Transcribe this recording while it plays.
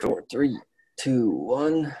Four, three, two,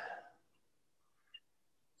 one,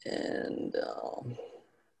 and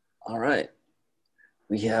all right,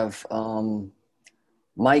 we have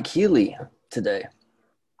Mike Healy today.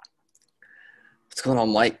 What's going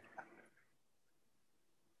on, Mike?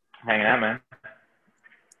 Hanging out, man.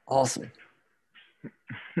 Awesome.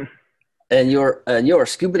 And you're a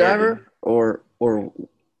scuba Yeah, dude. diver, or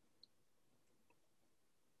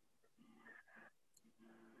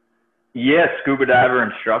Yeah, scuba diver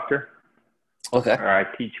instructor. okay, Or I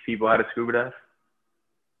teach people how to scuba dive.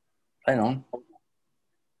 right on.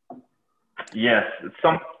 Yes, it's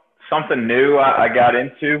something new I got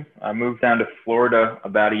into. I moved down to Florida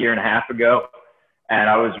about a year and a half ago, and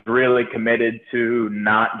I was really committed to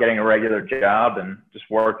not getting a regular job and just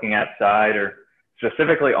working outside or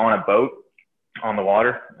specifically on a boat on the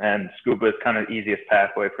water. And scuba is kind of the easiest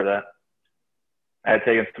pathway for that. I had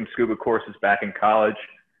taken some scuba courses back in college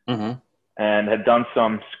Mm-hmm. and had done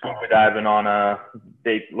some scuba diving on a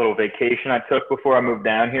little vacation I took before I moved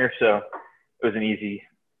down here. So it was an easy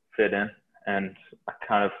fit in. And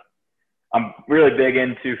I'm really big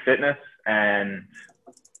into fitness, and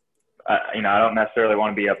I don't necessarily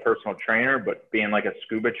want to be a personal trainer, but being like a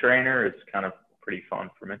scuba trainer is kind of pretty fun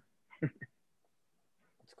for me.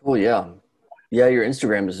 It's cool. Yeah, yeah. Your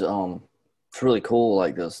Instagram is it's really cool.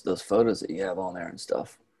 Like those photos that you have on there and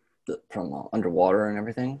stuff from underwater and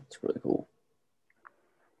everything. It's really cool.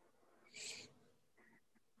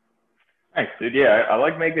 Thanks, dude. Yeah, I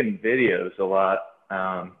like making videos a lot.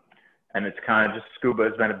 And it's kind of just scuba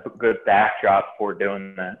has been a good backdrop for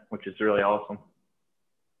doing that, which is really awesome.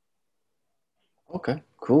 Okay,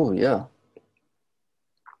 cool. Yeah.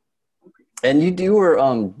 And you were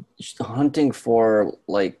hunting for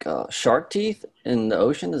like shark teeth in the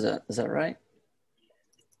ocean. Is that right?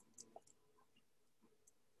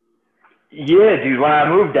 Yeah, dude. When I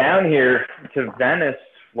moved down here to Venice,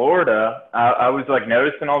 Florida, I was like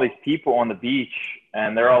noticing all these people on the beach,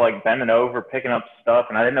 and they're all like bending over, picking up stuff,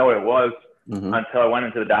 and I didn't know what it was Mm-hmm. until I went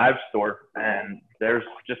into the dive store, and there's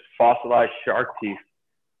just fossilized shark teeth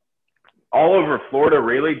all over Florida,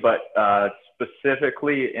 really, but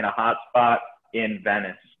specifically in a hot spot in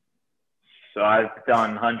Venice. So I've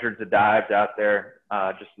done hundreds of dives out there,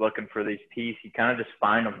 just looking for these teeth. You kind of just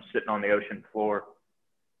find them sitting on the ocean floor.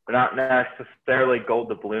 They're not necessarily gold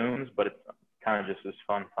doubloons, but it's kind of just as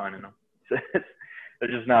fun finding them. They're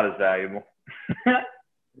just not as valuable.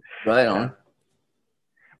 Right Yeah. on.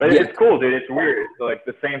 But Yeah. it's cool, dude. It's weird. It's like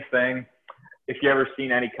the same thing. If you ever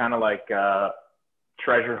seen any kind of like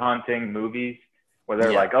treasure hunting movies where they're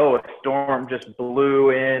Yeah. like, oh, a storm just blew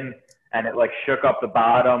in and it like shook up the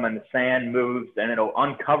bottom and the sand moves and it'll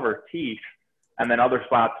uncover teeth, and then other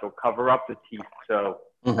spots will cover up the teeth. So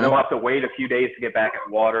and Mm-hmm. they'll have to wait a few days to get back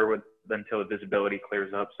in water until the visibility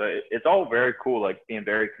clears up. So it's all very cool, like being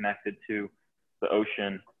very connected to the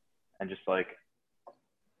ocean and just like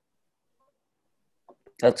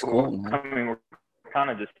That's cool, man. I mean, we're kind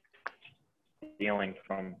of just stealing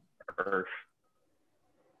from Earth.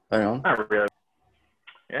 Right on. Not really.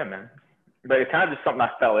 Yeah, man. But it's kind of just something I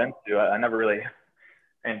fell into. I never really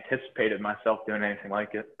anticipated myself doing anything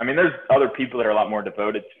like it. I mean, there's other people that are a lot more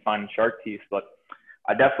devoted to finding shark teeth, but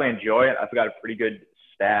I definitely enjoy it. I've got a pretty good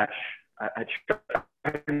stash. I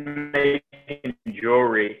try making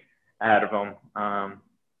jewelry out of them.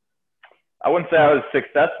 I wouldn't say I was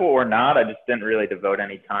successful or not. I just didn't really devote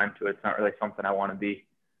any time to it. It's not really something I want to be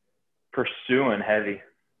pursuing heavy,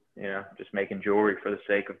 just making jewelry for the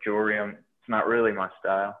sake of jewelry. It's not really my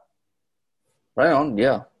style. Right on.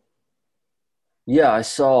 Yeah. Yeah. I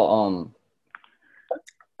saw in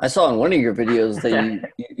one of your videos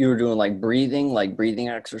that you were doing like breathing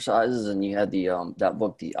exercises, and you had the that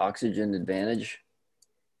book, The Oxygen Advantage.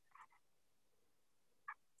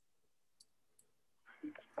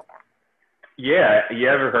 Yeah, you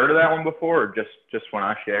ever heard of that one before, or just when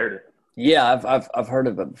I shared it? Yeah, I've heard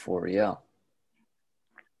of it before. Yeah.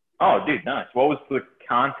 Oh, dude, nice. What was the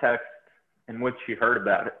context in which you heard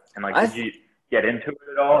about it? And like, I did th- you get into it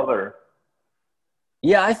at all, or?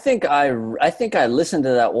 yeah, I think I listened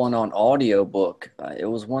to that one on audiobook. It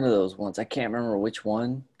was one of those ones. I can't remember which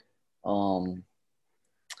one. Um,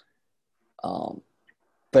 um,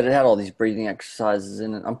 but it had all these breathing exercises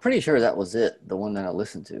in it. I'm pretty sure that was it, the one that I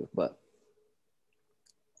listened to, but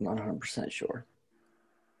I'm not 100% sure.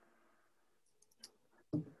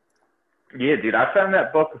 Yeah, dude, I found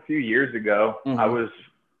that book a few years ago. I Mm-hmm. was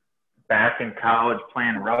back in college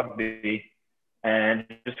playing rugby, and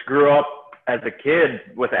just grew up as a kid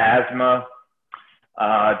with asthma.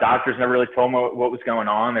 Doctors never really told me what was going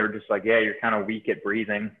on. They were just like, yeah, you're kind of weak at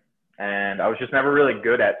breathing. And I was just never really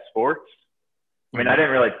good at sports. I mean, I Mm-hmm.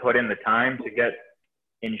 didn't really put in the time to get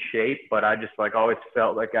in shape, but I just like always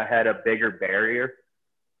felt like I had a bigger barrier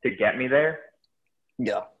to get me there.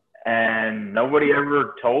 Yeah. And nobody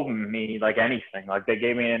ever told me like anything. Like they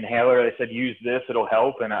gave me an inhaler. They said, use this, it'll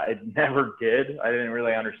help. And I never did. I didn't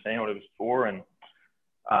really understand what it was for. And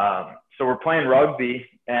so we're playing rugby,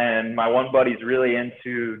 and my one buddy's really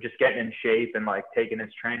into just getting in shape and like taking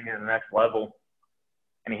his training to the next level.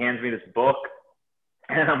 And he hands me this book,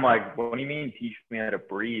 and I'm like, what do you mean teach me how to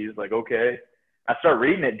breathe? Like, okay. I start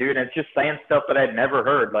reading it, dude, and it's just saying stuff that I'd never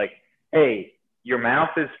heard. Like, hey, your mouth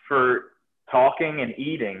is for talking and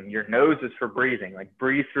eating. Your nose is for breathing. Like,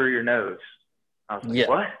 breathe through your nose. I was like, Yeah.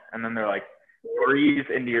 what? And then they're like, breathe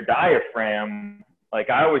into your diaphragm. Like,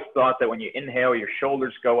 I always thought that when you inhale, your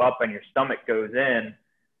shoulders go up and your stomach goes in. And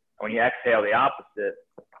when you exhale, the opposite.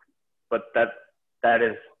 But that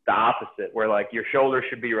is the opposite, where like your shoulders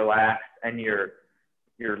should be relaxed and your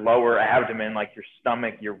lower abdomen, like your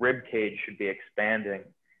stomach, your rib cage should be expanding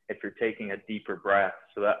if you're taking a deeper breath.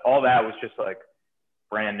 So that all that was just like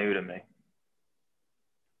brand new to me.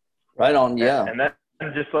 Right on. Yeah. And then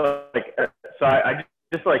just like, so I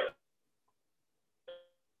just like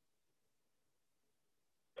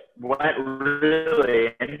went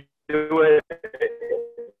really into it.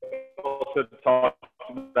 Also talked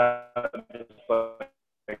about just like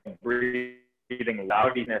breathing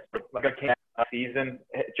loudness. Like I can't season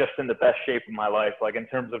just in the best shape of my life. Like in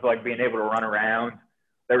terms of like being able to run around.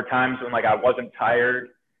 There were times when like I wasn't tired.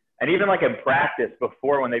 And even like in practice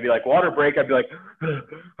before, when they'd be like, water break, I'd be like,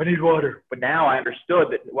 I need water. But now I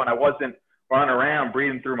understood that when I wasn't running around,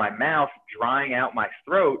 breathing through my mouth, drying out my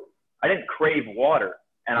throat, I didn't crave water.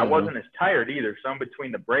 And I wasn't as tired either. So in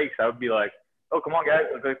between the breaks, I would be like, oh, come on, guys,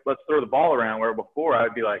 let's throw the ball around. Where before I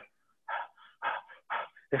would be like,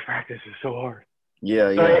 this practice is so hard.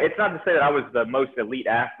 Yeah. So Yeah. it's not to say that I was the most elite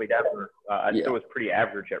athlete ever. I Yeah. still was pretty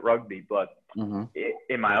average at rugby, but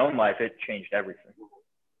in my own life, it changed everything.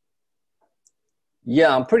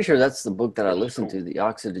 Yeah, I'm pretty sure that's the book that I Which is listened cool. to, The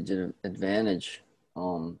Oxidative Advantage.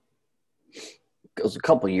 It was a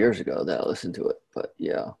couple years ago that I listened to it, but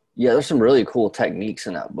yeah, there's some really cool techniques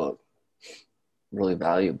in that book. Really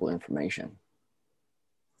valuable information.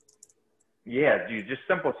 Yeah, dude, just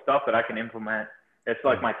simple stuff that I can implement. It's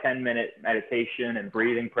like my 10-minute meditation and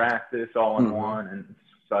breathing practice all in one. And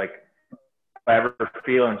it's like, if I ever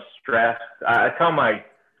feeling stressed, I tell my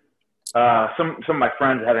some of my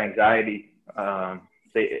friends have anxiety.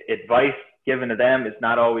 The advice given to them is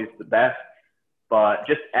not always the best, but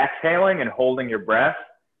just exhaling and holding your breath.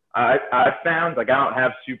 I found like I don't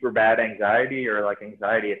have super bad anxiety or like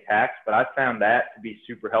anxiety attacks, but I found that to be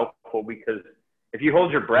super helpful because if you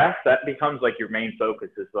hold your breath, that becomes like your main focus.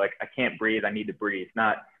 Is like, I can't breathe, I need to breathe.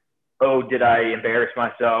 Not, oh, did I embarrass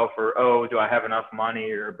myself, or oh, do I have enough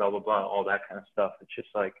money, or blah blah blah, all that kind of stuff. It's just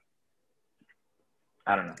like,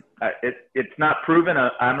 I don't know. It's not proven.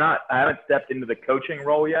 I haven't stepped into the coaching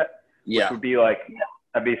role yet, which would be like,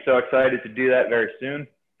 I'd be so excited to do that very soon.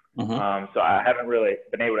 So I haven't really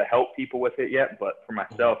been able to help people with it yet, but for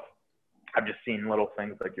myself, I've just seen little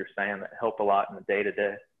things like you're saying that help a lot in the day to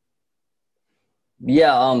day.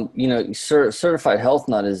 Yeah, Certified Health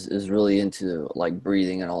Nut is really into like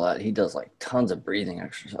breathing and all that. He does like tons of breathing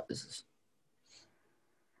exercises.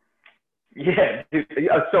 Yeah, dude.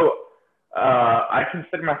 So I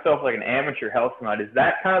consider myself like an amateur health nut. Is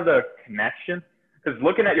that kind of the connection? Because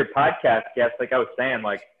looking at your podcast guests, like I was saying,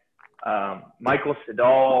 like Michael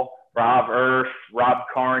Siddall, Rob Earth, Rob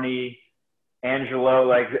Carney, Angelo,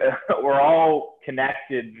 like we're all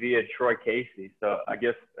connected via Troy Casey. So I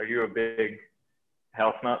guess, are you a big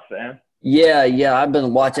health nut fan? Yeah. I've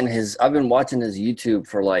been watching his YouTube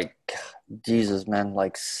for like, Jesus, man,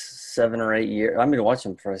 like 7 or 8 years. I've been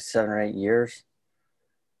watching him for like 7 or 8 years.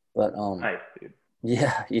 But Nice, dude.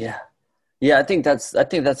 Yeah. I think that's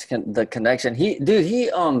the connection. He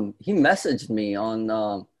messaged me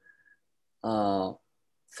on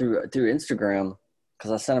through Instagram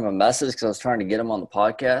because I sent him a message because I was trying to get him on the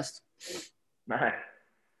podcast. Nice.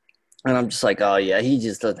 And I'm just like, oh yeah, he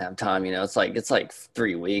just doesn't have time, It's like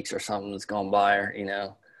 3 weeks or something that's gone by, And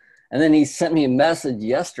then he sent me a message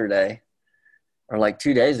yesterday, or like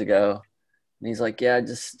 2 days ago, and he's like, yeah,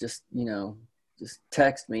 just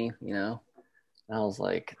text me, And I was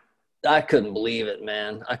like, I couldn't believe it,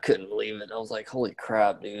 man. I couldn't believe it. I was like, holy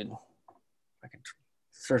crap, dude!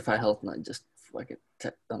 Certified Health Nut just fucking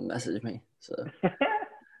message me. So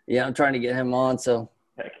yeah, I'm trying to get him on. So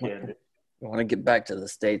Heck yeah, dude. when I get back to the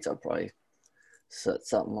States, I'll probably set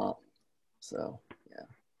something up. So, yeah.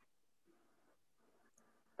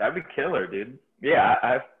 That'd be killer, dude.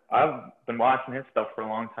 Yeah, I've been watching his stuff for a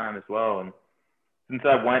long time as well. And since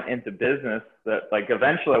I went into business, that like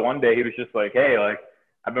eventually one day he was just like, hey, like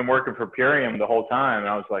I've been working for Purium the whole time. And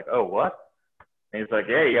I was like, oh, what? And he's like,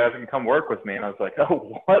 yeah, you guys can come work with me. And I was like,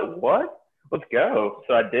 oh, what? Let's go.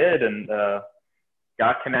 So I did, and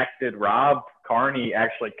got connected. Rob Carney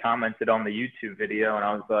actually commented on the YouTube video, and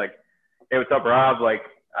I was like, hey, what's up, Rob? Like,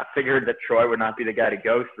 I figured that Troy would not be the guy to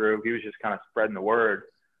go through. He was just kind of spreading the word.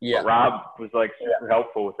 Yeah. But Rob was like super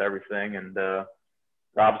helpful with everything, and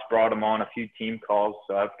Rob's brought him on a few team calls,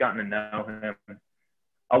 so I've gotten to know him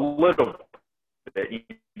a little bit,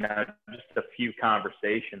 just a few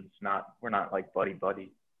conversations. We're not like buddy.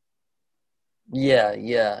 Yeah.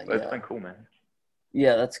 But it's been cool, man.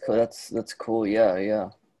 Yeah, that's cool. That's cool. Yeah.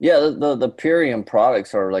 The Purium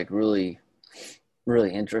products are like really,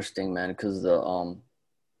 really interesting, man. Because the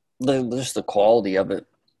just the quality of it.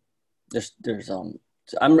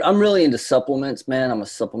 I'm really into supplements, man. I'm a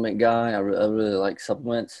supplement guy. I really like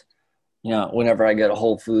supplements. Whenever I go to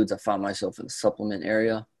Whole Foods, I find myself in the supplement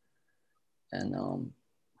area, and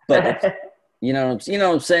but it's, you know what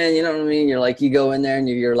I'm saying? You know what I mean? You're like, you go in there and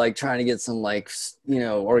you're like trying to get some like,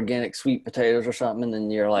 organic sweet potatoes or something. And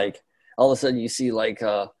then you're like, all of a sudden you see like,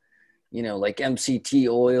 like MCT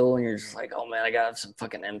oil, and you're just like, oh man, I gotta have some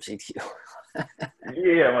fucking MCT oil.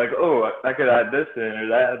 Yeah, I'm like, oh, I could add this in or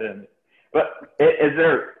that in. But is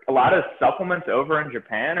there a lot of supplements over in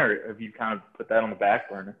Japan, or have you kind of put that on the back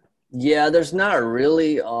burner? Yeah, there's not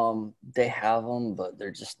really, they have them, but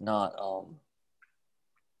they're just not,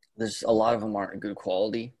 there's a lot of them aren't good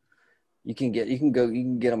quality. You can get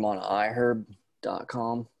them on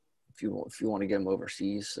iHerb.com if you want to get them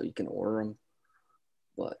overseas, so you can order them.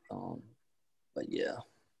 But yeah.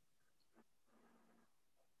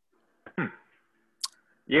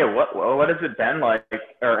 Yeah, what has it been like,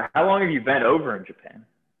 or how long have you been over in Japan?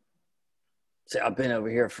 See, I've been over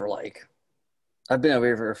here for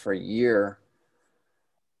a year,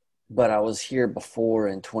 but I was here before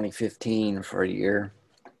in 2015 for a year.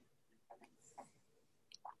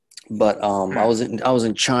 But I was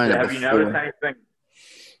in China Have before. you noticed anything?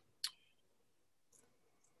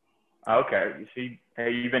 Okay, you see,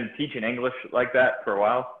 have you been teaching English like that for a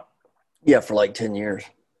while? Yeah, for like 10 years.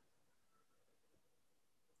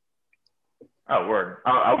 Oh, word.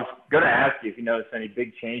 I was going to ask you if you noticed any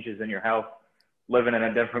big changes in your health living in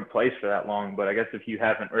a different place for that long, but I guess if you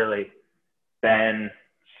haven't really been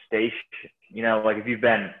stationed, like if you've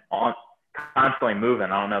been on constantly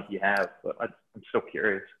moving, I don't know if you have, but I'm still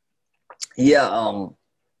curious. Yeah,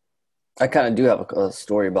 I kind of do have a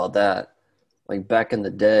story about that. Like back in the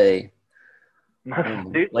day,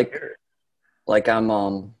 Dude, like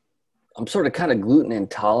I'm sort of kind of gluten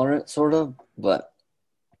intolerant, sort of, but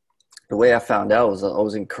the way I found out was I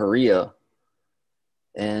was in Korea,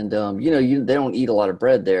 and they don't eat a lot of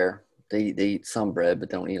bread there. They eat some bread, but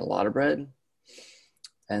they don't eat a lot of bread.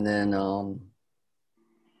 And then I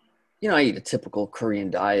eat a typical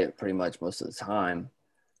Korean diet pretty much most of the time.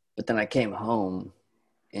 But then I came home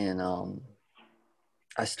and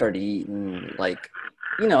I started eating like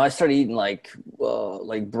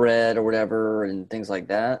bread or whatever and things like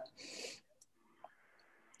that,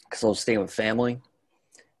 because I was staying with family.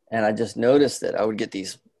 And I just noticed that I would get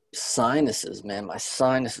these sinuses, man. My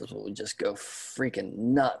sinuses would just go freaking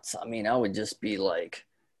nuts. I mean, I would just be like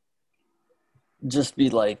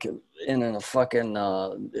in a fucking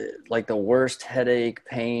like the worst headache,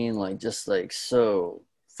 pain, like just like so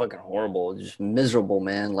fucking horrible, just miserable,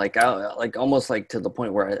 man. Like I like almost like to the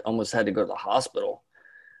point where I almost had to go to the hospital.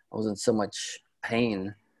 I was in so much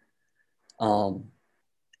pain.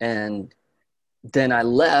 And then I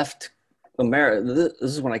left America. This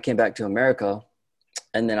is when I came back to America,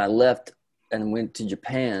 and then I left and went to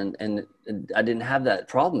Japan, and I didn't have that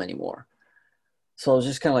problem anymore. So I was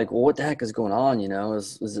just kind of like, well, what the heck is going on?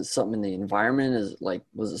 Is it something in the environment?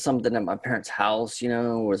 Was it something at my parents' house?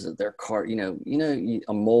 Was it their car?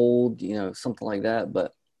 A mold? Something like that.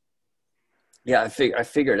 But yeah, I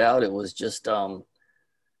figured out it was just the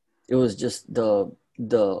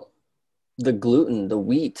gluten, the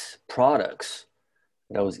wheat products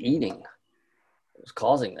that I was eating. It was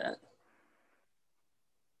causing that.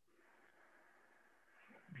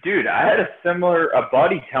 Dude, I had a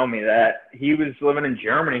buddy tell me that he was living in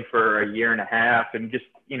Germany for a year and a half and just,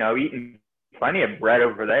 eating plenty of bread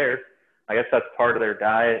over there. I guess that's part of their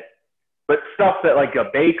diet. But stuff that like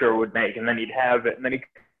a baker would make, and then he'd have it. And then he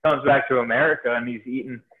comes back to America and he's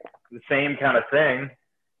eating the same kind of thing.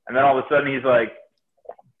 And then all of a sudden he's like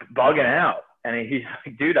bugging out. And he's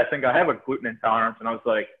like, dude, I think I have a gluten intolerance. And I was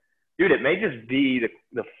like, dude, it may just be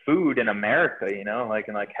the food in America, and like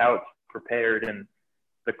how it's prepared and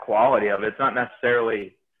the quality of it. It's not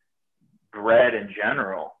necessarily bread in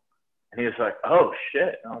general. And he was like, oh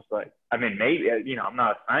shit. And I was like, I mean, maybe, I'm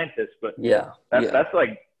not a scientist, but Yeah. that's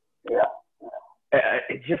like,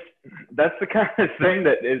 it just, that's the kind of thing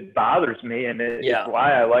that it bothers me. And it's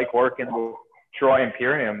why I like working with Troy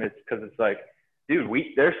Imperium. It's because it's like, dude,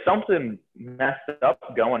 there's something messed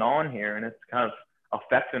up going on here, and it's kind of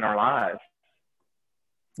affecting our lives.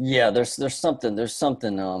 Yeah, there's something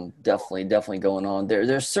definitely going on there.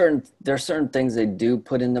 There's certain things they do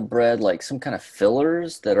put in the bread, like some kind of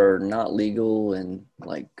fillers that are not legal in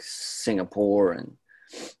like Singapore and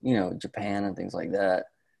Japan and things like that.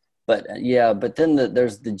 But yeah, but then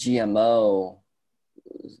there's the GMO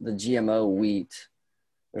wheat.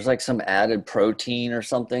 There's like some added protein or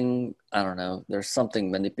something. I don't know. There's something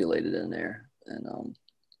manipulated in there, and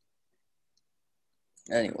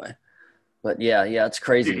anyway. But yeah, it's Dude,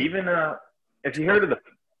 crazy. even if you heard of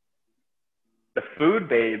the food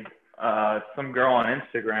babe, some girl on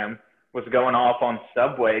Instagram was going off on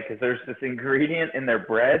Subway because there's this ingredient in their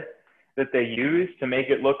bread that they use to make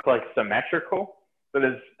it look like symmetrical, but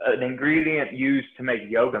it's an ingredient used to make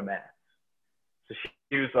yoga mats. So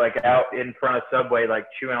she was like out in front of Subway, like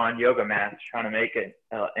chewing on yoga mats, trying to make it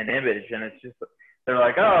an image, and it's just they're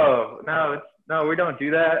like, oh no, we don't do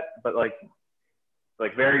that, but like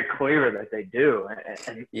very clear that they do,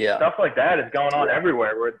 and stuff like that is going on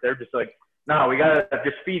everywhere where they're just like, no, we gotta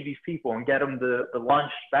just feed these people and get them the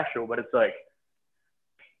lunch special, but it's like,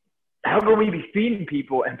 how can we be feeding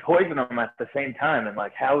people and poisoning them at the same time? And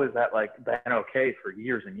like, how is that like been okay for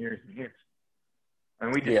years and years and years?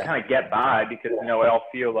 And we just kind of get by because we all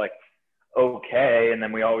feel like okay, and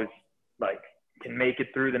then we always like can make it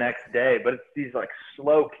through the next day. But it's these like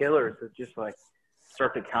slow killers that just like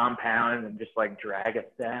start to compound and just like drag us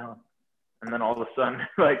down, and then all of a sudden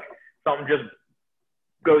like something just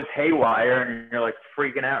goes haywire and you're like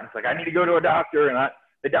freaking out. And it's like, I need to go to a doctor, and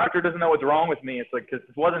the doctor doesn't know what's wrong with me. It's like, because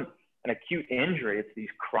this wasn't an acute injury, it's these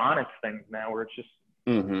chronic things now where it's just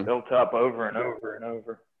built up over and over and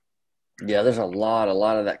over. Yeah, there's a lot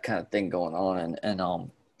of that kind of thing going on,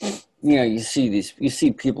 and you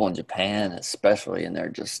see people in Japan especially, and they're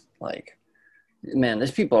just like, man,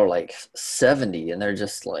 these people are like 70, and they're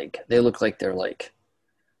just like, they look like they're like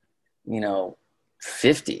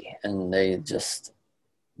 50, and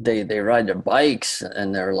they ride their bikes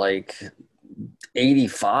and they're like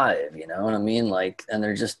 85, you know what I mean? Like, and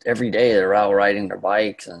they're just every day they're out riding their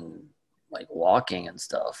bikes and like walking and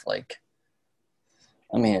stuff. Like,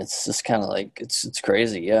 I mean, it's just kind of like, it's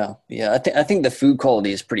crazy. Yeah. I think the food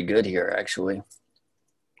quality is pretty good here, actually.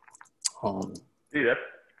 Dude, that's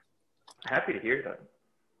happy to hear that.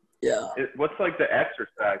 Yeah. What's like the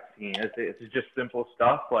exercise scene? Is it just simple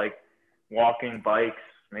stuff like walking, bikes,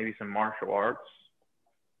 maybe some martial arts?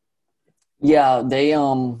 Yeah, they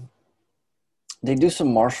do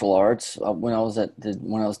some martial arts. When I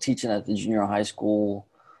was teaching at the junior high school,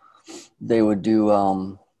 they would do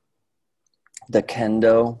the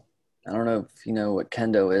kendo. I don't know if you know what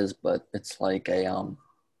kendo is, but it's like a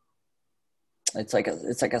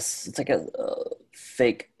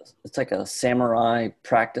samurai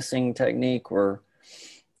practicing technique where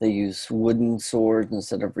they use wooden swords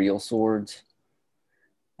instead of real swords,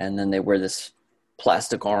 and then they wear this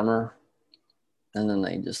plastic armor, and then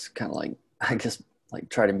they just kind of like, I guess, like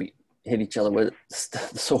try to hit each other with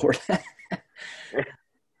the sword. That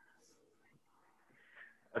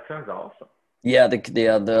sounds awesome. Yeah,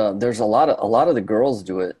 there's a lot of the girls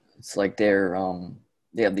do it. It's like they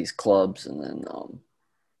have these clubs, and then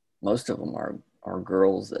most of them are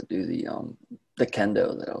girls that do the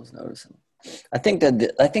kendo that I was noticing. I think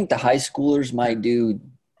the high schoolers might do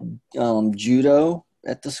judo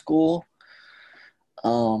at the school.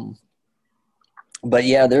 But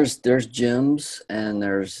yeah, there's gyms, and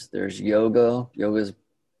there's yoga. Yoga's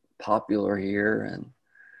popular here,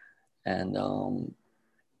 and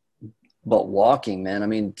but walking, man. I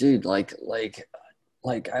mean, dude, I'm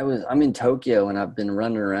in Tokyo, and I've been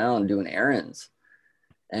running around doing errands,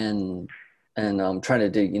 and I'm trying to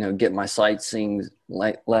do, get my sightseeing,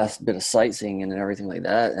 like last bit of sightseeing and everything like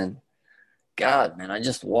that. And God, man, I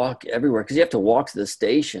just walk everywhere because you have to walk to the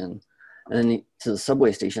station, and then to the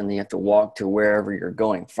subway station. Then you have to walk to wherever you're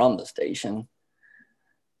going from the station.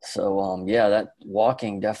 So yeah, that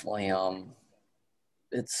walking definitely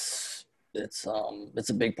it's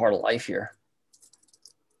a big part of life here.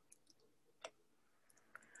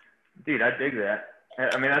 Dude, I dig that.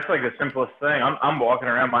 I mean, that's like the simplest thing. I'm walking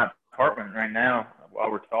around my apartment right now while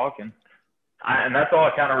we're talking. And that's all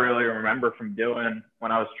I kind of really remember from doing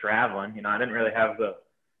when I was traveling. I didn't really have the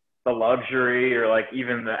luxury or like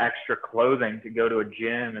even the extra clothing to go to a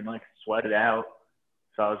gym and like sweat it out.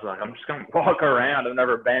 So I was like, I'm just going to walk around. I've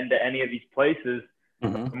never been to any of these places.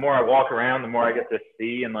 Mm-hmm. The more I walk around, the more I get to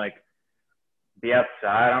see and like be outside.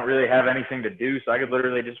 I don't really have anything to do, so I could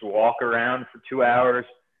literally just walk around for 2 hours,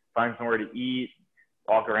 find somewhere to eat,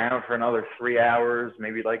 walk around for another 3 hours,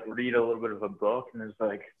 maybe like read a little bit of a book, and it's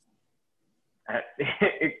like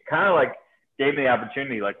it kind of like gave me the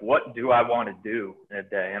opportunity, like, what do I want to do in a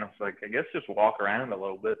day? And I was like, I guess just walk around a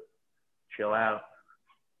little bit, chill out,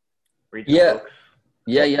 read some Yeah. books.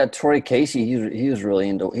 Yeah. Troy Casey, he's really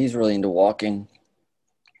into walking.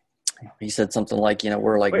 He said something like,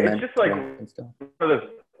 we're like But it's meant just to like walk and stuff. one of those,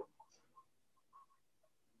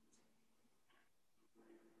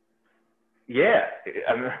 yeah,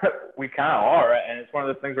 I mean, we kind of are, and it's one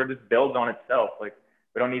of those things where it just builds on itself. Like,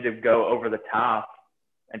 we don't need to go over the top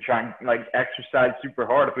and try and like exercise super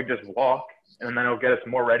hard if we just walk, and then it'll get us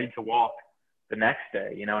more ready to walk the next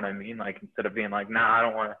day. You know what I mean? Like, instead of being like, nah, I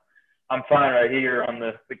don't want to, I'm fine right here on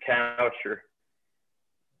the couch, or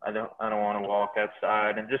I don't want to walk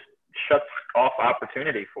outside, and just shuts off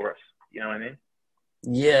opportunity for us. You know what I mean?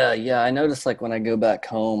 Yeah. I noticed like when I go back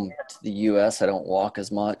home to the US, I don't walk as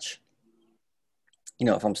much.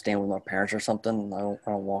 If I'm staying with my parents or something, I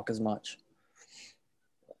don't walk as much.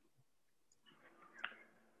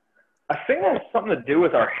 I think that has something to do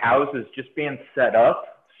with our houses just being set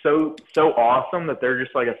up so awesome that they're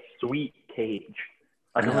just like a sweet cage.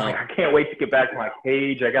 I Like, I'm like, know. I can't wait to get back to my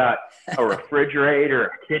cage. I got a refrigerator,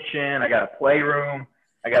 a kitchen, I got a playroom,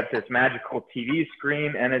 I got this magical TV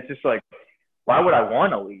screen, and it's just like, why would I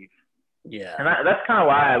want to leave? Yeah. And that's kind of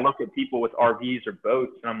why I look at people with RVs or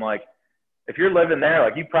boats, and I'm like, if you're living there,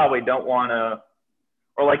 like, you probably don't want to,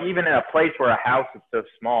 or like even in a place where a house is so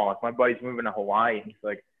small. Like, my buddy's moving to Hawaii, and he's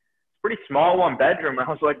like, pretty small 1 bedroom. And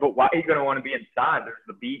I was like, but why are you going to want to be inside? There's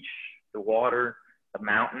the beach, the water, the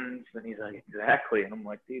mountains. And he's like, exactly. And I'm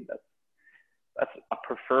like, dude, that's a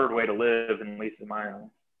preferred way to live, at least in my eyes.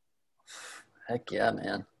 Heck yeah,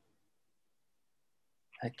 man.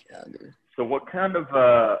 Heck yeah, dude. So what kind of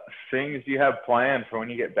things do you have planned for when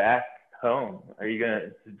you get back home? Are you going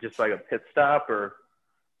to just like a pit stop, or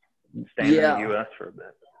staying in the Yeah, U.S. for a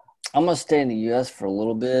bit? I'm gonna stay in the US for a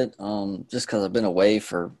little bit, just because I've been away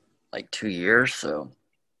for like 2 years, so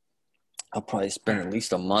I'll probably spend at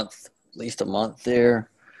least a month there.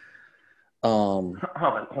 Um,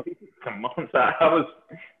 Oh, at least a month. I was,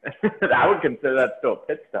 I would consider that still a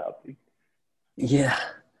pit stop. yeah,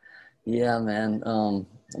 yeah, man. I'm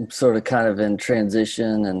sort of kind of in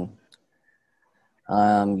transition, and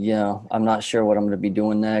I'm not sure what I'm gonna be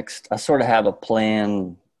doing next. I sort of have a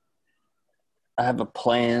plan. I have a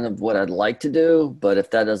plan of what I'd like to do, but if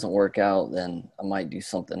that doesn't work out, then I might do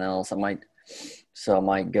something else. I might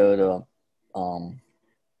go to,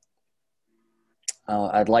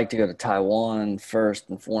 I'd like to go to Taiwan first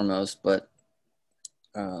and foremost, but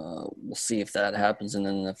we'll see if that happens. And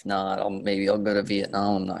then if not, maybe I'll go to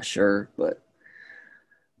Vietnam. I'm not sure, but,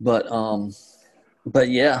 um, but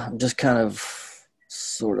yeah, I'm just kind of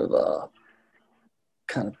sort of,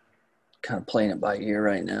 kind of, kind of playing it by ear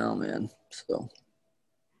right now, man. So.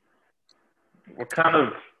 What kind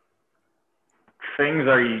of things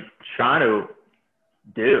are you trying to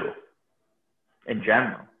do in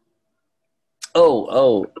general?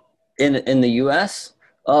 Oh, in the U.S.,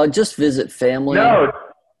 just visit family. No.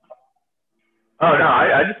 Oh no,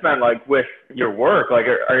 I just meant like with your work. Like,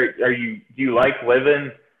 are you do you like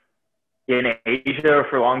living in Asia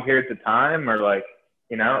for long periods of time, or like,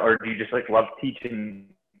 or do you just like love teaching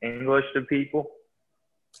English to people?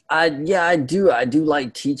 I do. I do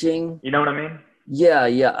like teaching. You know what I mean? Yeah.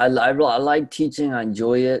 I like teaching. I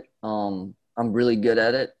enjoy it. I'm really good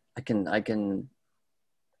at it. I can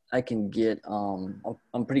get.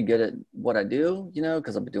 I'm pretty good at what I do.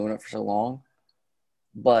 Because I've been doing it for so long.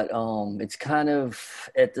 But it's kind of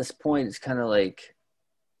at this point, it's kind of like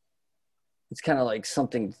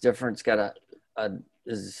something different.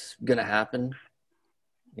 Is gonna happen.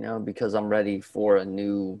 Because I'm ready for a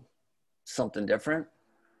new something different.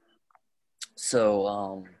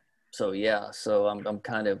 So yeah. So I'm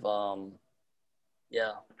kind of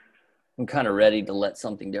yeah. I'm kind of ready to let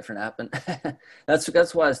something different happen.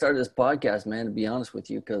 That's why I started this podcast, man. To be honest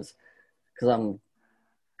with you, because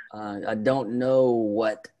I don't know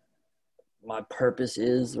what my purpose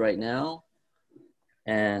is right now,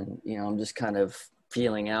 and I'm just kind of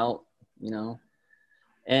feeling out, you know.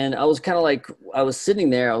 And I was kind of like, I was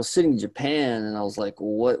sitting there, I was sitting in Japan, and I was like,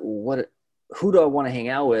 well, who do I want to hang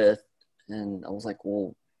out with? And I was like,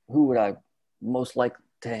 well, who would I most like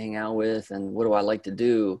to hang out with, and what do I like to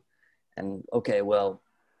do? And okay, well,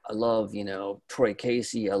 I love, Troy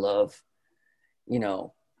Casey. I love, you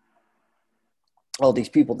know, all these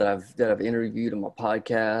people that I've interviewed on my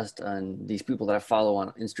podcast, and these people that I follow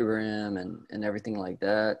on Instagram and everything like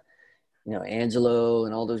that. You know, Angelo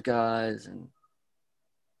and all those guys,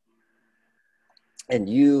 and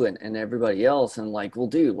you and everybody else, and like, well,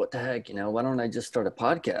 dude, what the heck, you know, why don't I just start a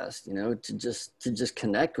podcast, you know, to just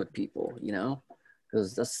connect with people, you know,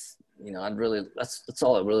 because that's, you know, that's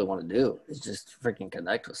all I really want to do is just freaking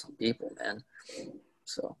connect with some people, man.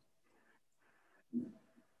 So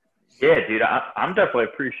Yeah, dude, I'm definitely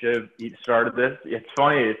appreciative you started this. It's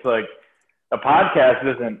funny. It's like a podcast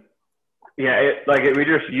isn't,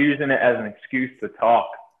 we're just using it as an excuse to talk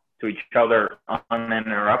to each other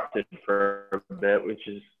uninterrupted for a bit, which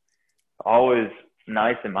is always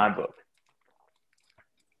nice in my book.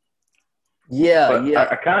 yeah, But yeah.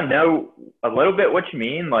 I kind of know a little bit what you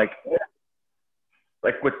mean. Like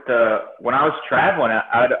with when I was traveling,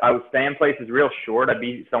 I would stay in places real short. I'd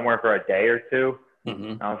be somewhere for a day or two.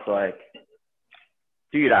 Hmm. I was like,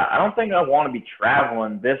 dude, I don't think I want to be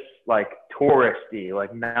traveling this like touristy,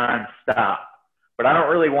 like nonstop. But I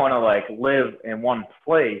don't really want to like live in one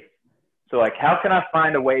place. So like, how can I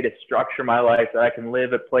find a way to structure my life that I can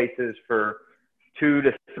live at places for 2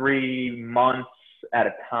 to 3 months at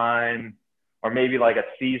a time, or maybe like a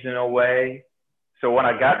season away? So when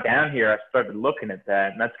I got down here, I started looking at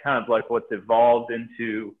that, and that's kind of like what's evolved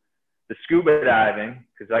into the scuba diving,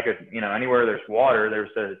 because I could, anywhere there's water,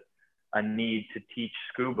 there's a need to teach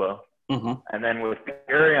scuba. Hmm. And then with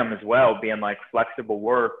Ethereum as well, being like flexible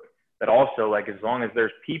work, that also like as long as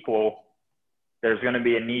there's people, there's going to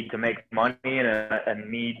be a need to make money and a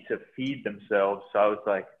need to feed themselves. So I was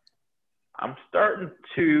like, I'm starting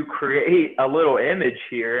to create a little image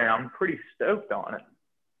here, and I'm pretty stoked on it.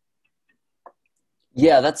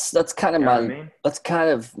 Yeah, that's kind of You know what I my, mean? that's kind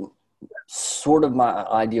of sort of my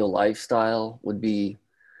ideal lifestyle would be,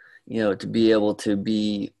 you know, to be able to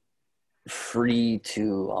be free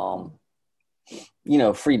to you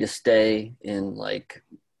know, free to stay in, like,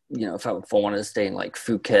 you know, if I wanted to stay in like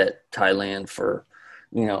Phuket, Thailand for,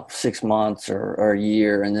 you know, 6 months or a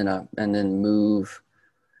year, and then and then move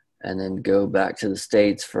and then go back to the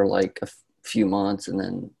States for like a few months, and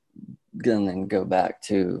then go back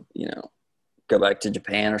to, you know, go back to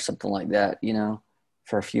Japan or something like that, you know,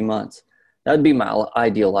 for a few months. That'd be my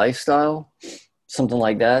ideal lifestyle, something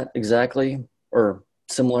like that, exactly, or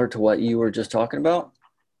similar to what you were just talking about.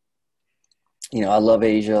 You know, I love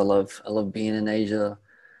Asia. I love being in Asia.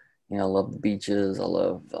 You know, I love the beaches. I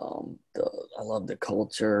love the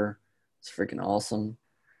culture. It's freaking awesome.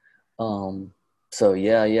 Um, so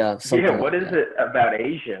yeah, Yeah. something What like is that. it about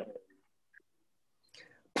Asia?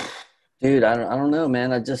 Dude, I don't know,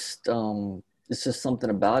 man. It's just something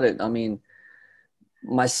about it. I mean,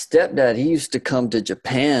 my stepdad, he used to come to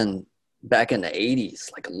Japan back in the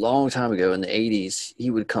 80s, like a long time ago in the 80s. He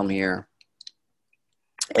would come here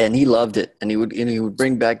and he loved it. And he would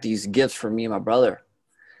bring back these gifts for me and my brother.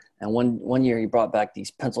 And one year he brought back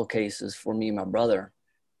these pencil cases for me and my brother.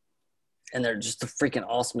 And they're just the freaking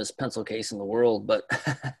awesomest pencil case in the world. But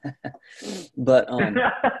but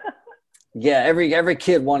yeah, every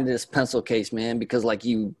kid wanted this pencil case, man, because like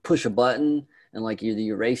you push a button and like the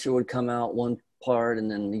eraser would come out one part, and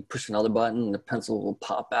then you push another button and the pencil will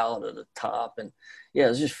pop out at the top. And yeah, it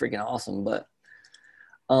was just freaking awesome. But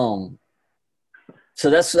um so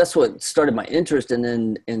that's what started my interest. And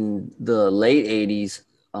then in the late 80s,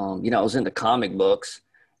 you know, I was into comic books,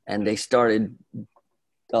 and they started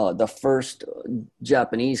the first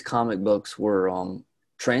Japanese comic books were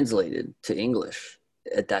translated to English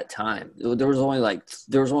at that time. There was only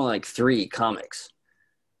like three comics,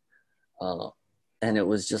 uh, and it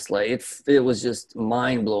was just like it was just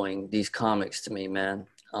mind blowing, these comics to me, man.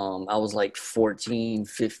 I was like 14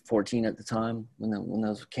 at the time when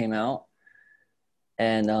those came out,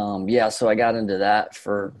 and yeah, so I got into that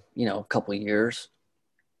for, you know, a couple of years.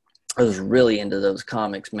 I was really into those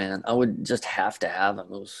comics, man. I would just have to have them.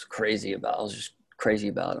 I was just crazy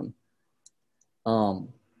about them.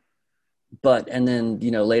 Um, but and then,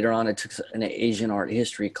 you know, later on, I took an Asian art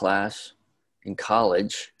history class in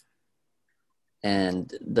college, and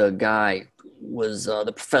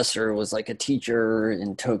the professor was like a teacher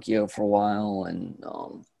in Tokyo for a while, and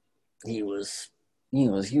he was he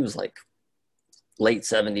was like late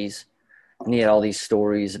 70s, and he had all these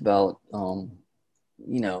stories about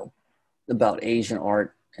you know, about Asian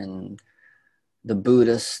art and the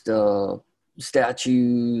Buddhist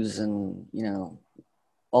statues, and, you know,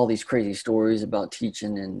 all these crazy stories about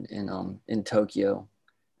teaching in Tokyo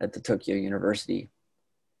at the Tokyo University.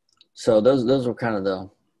 So those were kind of the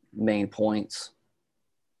main points.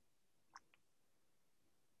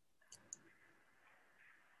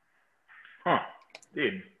 Huh,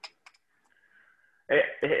 dude.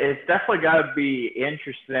 It's definitely got to be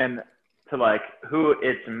interesting to like who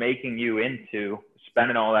it's making you into,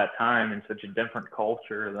 spending all that time in such a different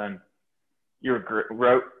culture than you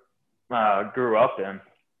grew up in,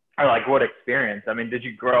 or like what experience. I mean, did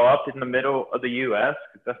you grow up in the middle of the U.S.?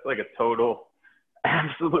 'Cause that's like a total,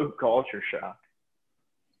 absolute culture shock.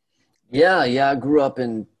 Yeah, yeah. I grew up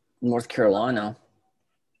in North Carolina.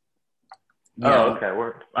 You Oh, know, okay.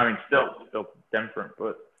 I mean, still different,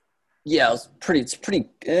 but yeah, it's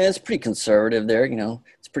pretty conservative there. You know,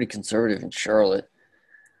 it's pretty conservative in Charlotte.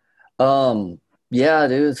 Um, yeah,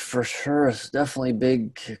 dude, for sure. It's definitely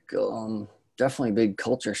big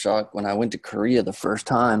culture shock when I went to Korea the first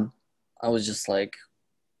time. I was just like,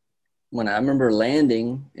 when I remember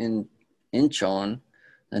landing in Incheon,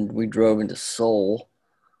 and we drove into Seoul,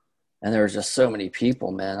 and there was just so many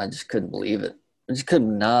people, man. I just couldn't believe it. I just could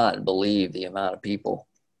not believe the amount of people.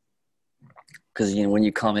 Because when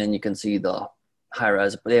you come in, you can see the high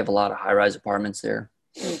rise. They have a lot of high rise apartments there,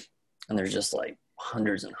 and there's just like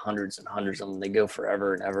hundreds and hundreds and hundreds of them. They go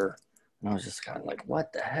forever and ever. And I was just kind of like,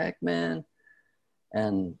 what the heck, man?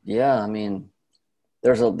 And yeah, I mean,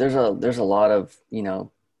 there's a lot of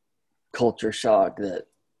culture shock that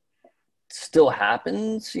still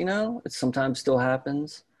happens. It sometimes still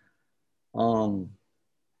happens. Um,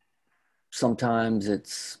 sometimes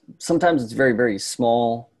it's very, very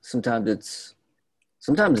small. Sometimes it's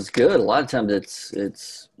good. A lot of times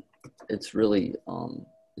it's really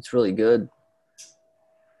good.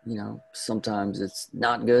 Sometimes it's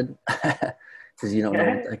not good because you don't know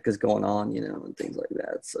what the heck is going on, and things like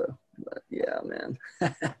that. So, but yeah, man.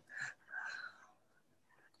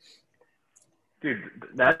 dude,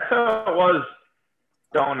 that's how it was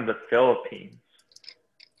going to the Philippines.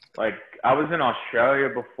 Like I was in Australia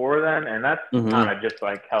before then, and that's Mm-hmm. kind of just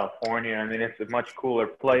like California. I mean, it's a much cooler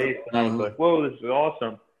place, and I was Mm-hmm. like, "Whoa, this is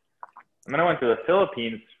awesome!" And then I went to the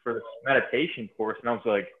Philippines for this meditation course, and I was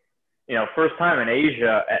like, first time in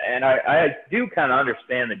Asia, and I do kind of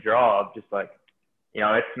understand the draw of just like,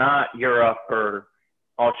 it's not Europe or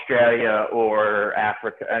Australia or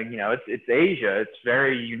Africa. It's Asia. It's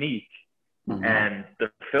very unique, Mm-hmm. and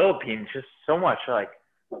the Philippines just so much like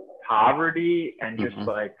poverty and just Mm-hmm.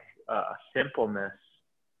 like simpleness,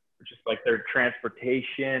 just like their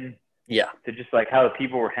transportation Yeah. to just like how the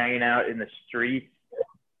people were hanging out in the streets,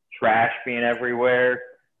 trash being everywhere,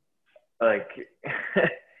 like, and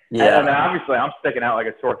then Yeah. obviously I'm sticking out like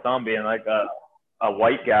a sore thumb being like a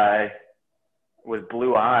white guy with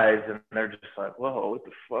blue eyes, and they're just like, whoa, what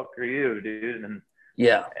the fuck are you, dude? And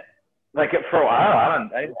Yeah. like for a while,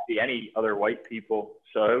 I didn't see any other white people,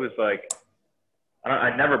 so it was like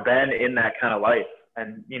I'd never been in that kind of life,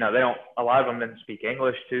 and they don't. A lot of them didn't speak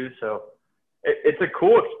English too, so it's a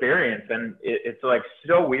cool experience, and it's like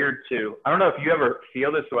so weird too. I don't know if you ever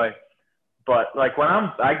feel this way, but like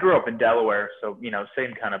I grew up in Delaware, so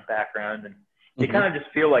same kind of background, and you Mm-hmm. kind of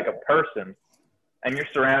just feel like a person, and you're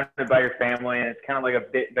surrounded by your family, and it's kind of like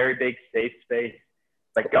very big safe space.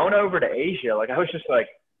 Like going over to Asia, like I was just like,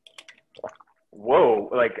 whoa,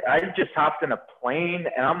 like I just hopped in a plane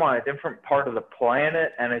and I'm on a different part of the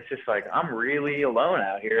planet, and it's just like I'm really alone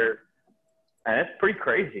out here, and it's pretty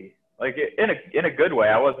crazy. Like in a good way.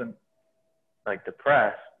 I wasn't like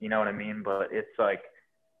depressed, you know what I mean? But it's like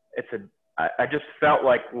I just felt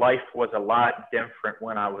like life was a lot different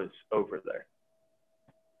when I was over there.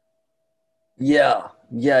 Yeah.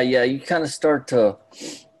 Yeah. Yeah. You kind of start to,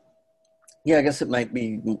 yeah, I guess it might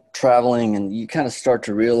be traveling, and you kind of start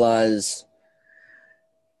to realize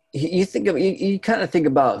you kind of think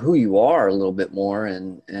about who you are a little bit more,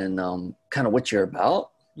 and kind of what you're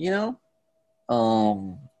about, at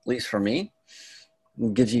least for me.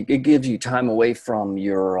 It gives you time away from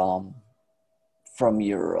your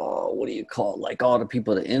what do you call it, like all the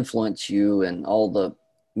people that influence you and all the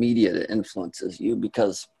media that influences you,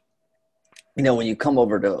 because when you come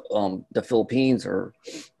over to the Philippines or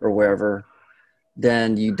wherever,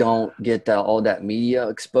 then you don't get all that media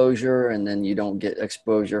exposure, and then you don't get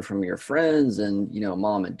exposure from your friends and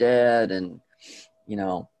mom and dad and you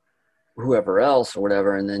know whoever else or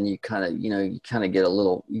whatever, and then you kind of get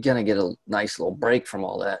a nice little break from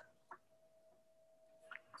all that.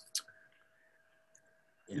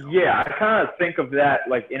 Yeah, I kind of think of that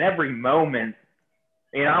like in every moment.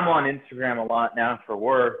 I'm on Instagram a lot now for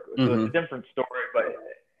work, so it's Mm-hmm. a different story.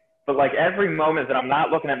 But like every moment that I'm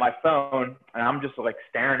not looking at my phone and I'm just like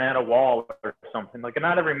staring at a wall or something, like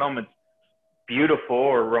not every moment's beautiful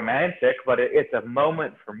or romantic, but it's a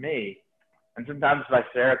moment for me. And sometimes if I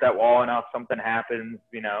stare at that wall enough, something happens,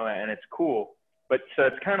 and it's cool. But so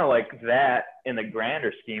it's kind of like that in the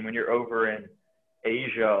grander scheme when you're over in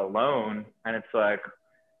Asia alone, and it's like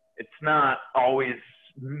it's not always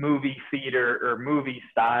movie theater or movie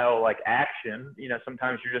style like action. You know,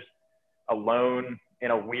 sometimes you're just alone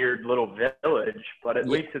in a weird little village, but at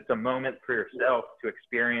Yeah, least it's a moment for yourself to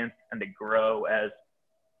experience and to grow as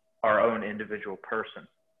our own individual person.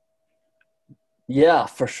 yeah,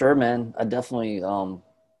 for sure, man. I definitely,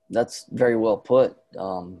 that's very well put.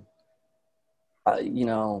 I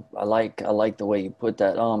like the way you put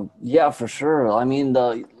that. Yeah, for sure. I mean,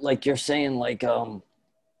 like you're saying,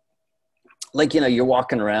 you're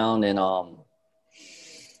walking around and,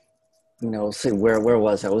 say where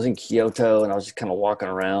was I? I was in Kyoto and I was just kind of walking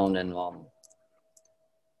around and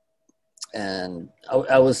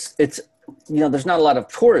I was, there's not a lot of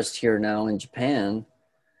tourists here now in Japan.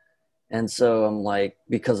 And so I'm like,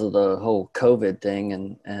 because of the whole COVID thing,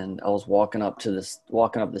 and I was walking up this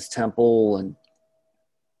temple, and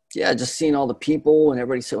yeah, just seeing all the people and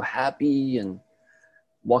everybody so happy, and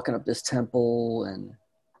walking up this temple, and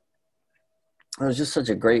it was just such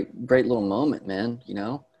a great little moment, man,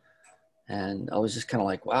 And I was just kind of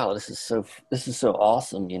like, wow, this is so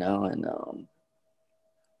awesome, and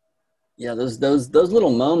yeah, those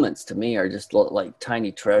little moments to me are just like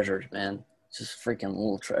tiny treasures, man. Just freaking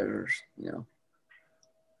little treasures. Yeah.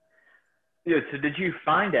 So did you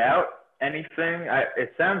find out anything?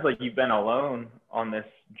 It sounds like you've been alone on this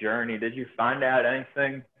journey. Did you find out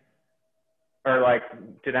anything, or like,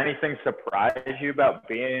 did anything surprise you about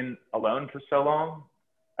being alone for so long?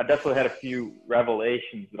 I definitely had a few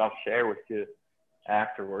revelations that I'll share with you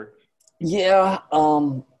afterwards. Yeah,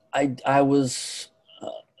 I was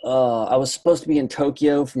I was supposed to be in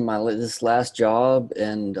Tokyo for this last job,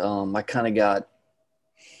 and I kind of got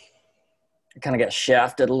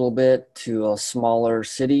shafted a little bit to a smaller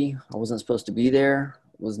city. I wasn't supposed to be there.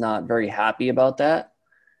 Was not very happy about that,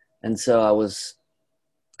 and so I was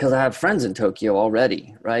because I have friends in Tokyo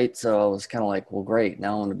already, right? So I was kind of like, well, great.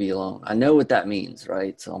 Now I want to be alone. I know what that means,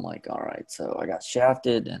 right? So I'm like, all right. So I got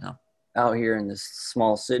shafted, and I'm out here in this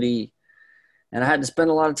small city. And I had to spend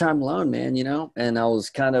a lot of time alone, man, and I was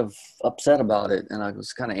kind of upset about it, and I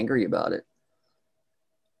was kind of angry about it.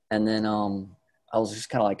 And then I was just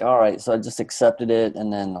kind of like, all right. So I just accepted it. And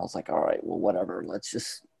then I was like, all right, well, whatever.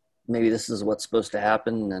 Maybe this is what's supposed to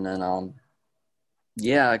happen. And then,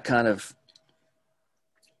 yeah, I got into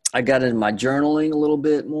my journaling a little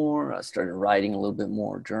bit more. I started writing a little bit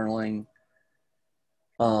more, journaling.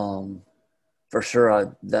 Um, for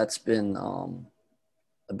sure, that's been a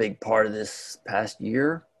big part of this past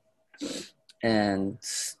year. And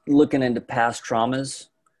looking into past traumas.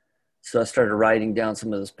 So I started writing down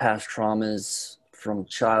some of those past traumas from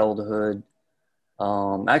childhood.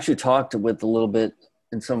 I actually talked with a little bit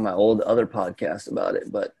in some of my old other podcasts about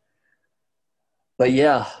it, but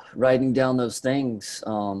yeah, writing down those things.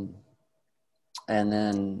 And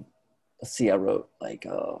then let's see, I wrote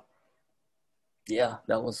yeah,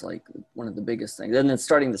 that was like one of the biggest things. And then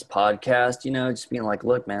starting this podcast, just being like,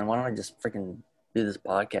 look, man, why don't I just freaking do this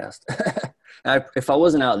podcast? If I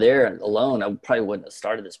wasn't out there alone, I probably wouldn't have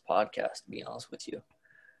started this podcast, to be honest with you,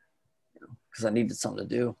 because I needed something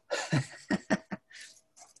to do.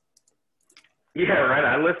 Yeah, right.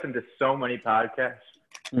 I listened to so many podcasts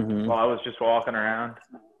Mm-hmm. while I was just walking around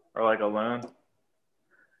or like alone.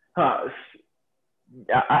 Huh.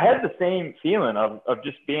 I had the same feeling of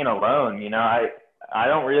just being alone. I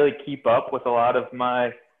don't really keep up with a lot of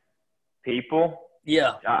my people.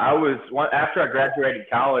 Yeah. I was after I graduated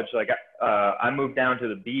college, like I moved down to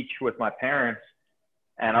the beach with my parents,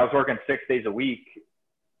 and I was working 6 days a week,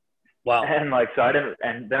 Wow. and like so I didn't,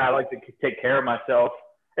 and then I like to take care of myself.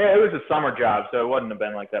 Yeah, it was a summer job, so it wouldn't have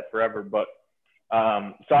been like that forever. But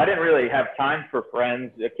so I didn't really have time for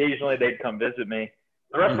friends. Occasionally they'd come visit me.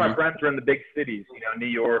 The rest of my Mm-hmm. friends were in the big cities, New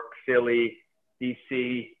York, Philly,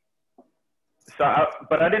 DC.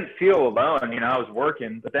 But I didn't feel alone. I was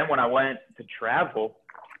working. But then when I went to travel,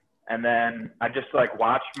 and then I just like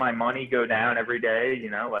watched my money go down every day.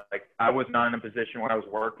 Like I was not in a position where I was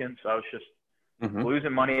working, so I was just Mm-hmm.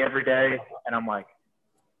 losing money every day. And I'm like,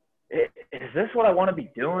 is this what I want to be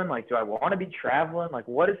doing? Like, do I want to be traveling? Like,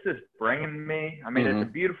 what is this bringing me? I mean, it's a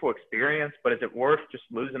Mm-hmm. beautiful experience, but is it worth just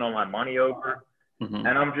losing all my money over? Mm-hmm.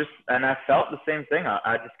 And I felt the same thing.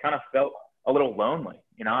 I just kind of felt a little lonely.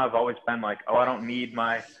 I've always been like, oh, I don't need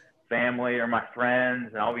my family or my friends,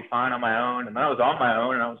 and I'll be fine on my own. And then I was on my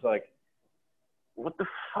own, and I was like, what the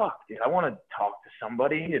fuck, dude? I want to talk to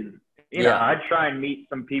somebody. And, Yeah. I'd try and meet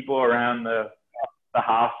some people around the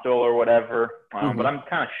hostel or whatever. But Mm-hmm. I'm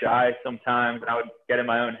kind of shy sometimes, and I would get in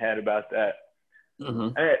my own head about that.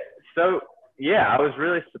 Mm-hmm. So, yeah, I was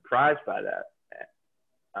really surprised by that.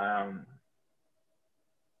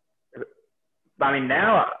 I mean,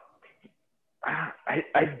 now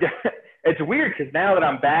it's weird because now that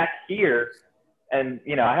I'm back here, and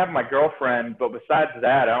I have my girlfriend, but besides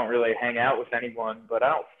that, I don't really hang out with anyone. But I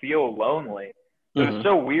don't feel lonely. So it's Mm-hmm.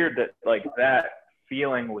 so weird that like that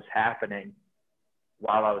feeling was happening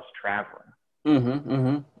while I was traveling. Mm-hmm.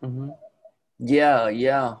 Mm-hmm. Mm-hmm. Yeah,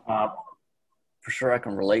 yeah. Uh, For sure I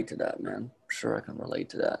can relate to that, man. For sure I can relate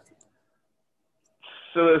to that.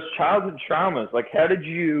 so those childhood traumas, like how did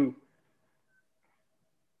you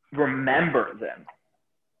remember them?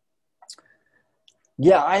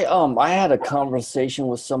 Yeah, I had a conversation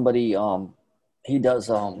with somebody. He does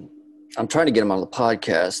I'm trying to get him on the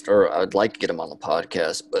podcast, or I'd like to get him on the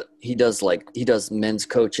podcast, but he does men's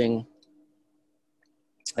coaching,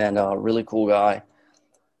 and a really cool guy.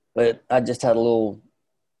 But I just had a little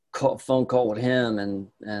phone call with him, and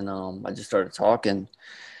I just started talking,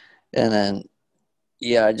 and then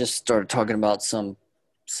yeah, I just started talking about some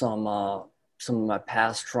uh some of my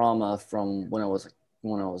past trauma from when I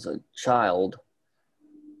was a child,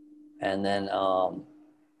 and then on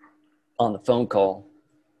the phone call,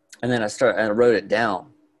 and then I wrote it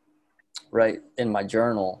down right in my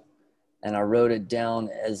journal, and I wrote it down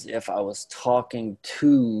as if I was talking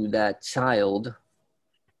to that child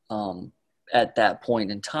um, at that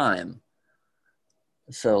point in time.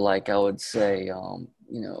 So like I would say,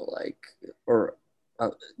 like, or uh,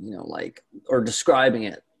 like, or describing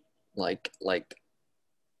it like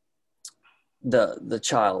the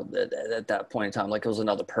child at that point in time, like it was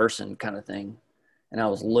another person kind of thing, and I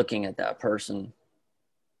was looking at that person.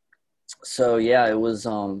 So yeah, it was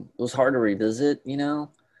hard to revisit,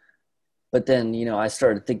 but then I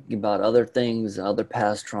started thinking about other things, other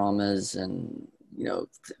past traumas, and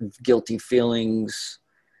guilty feelings,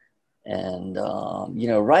 and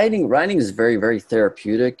writing is very, very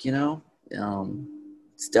therapeutic.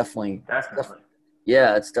 It's definitely, Definitely.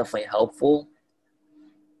 yeah, it's definitely helpful.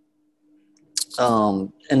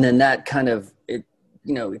 And then that kind of it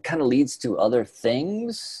kind of leads to other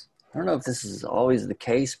things. I don't know if this is always the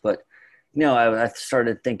case, but I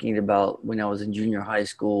started thinking about when I was in junior high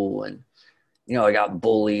school, and I got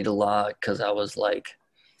bullied a lot because I was like,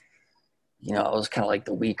 I was kind of like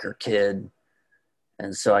the weaker kid,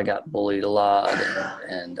 and so I got bullied a lot,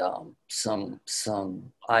 and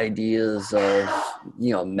some ideas of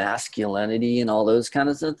masculinity and all those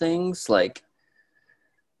kinds of things, like,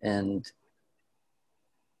 and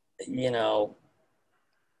you know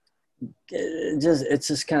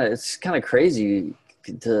it's kind of crazy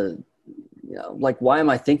to like, why am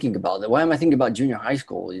I thinking about that? Why am I thinking about junior high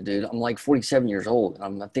school, dude? I'm like 47 years old, and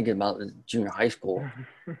I'm thinking about junior high school,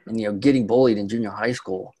 and getting bullied in junior high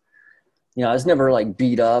school. I was never like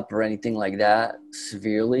beat up or anything like that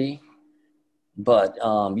severely, but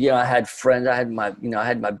I had friends. I had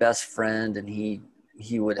my best friend, and he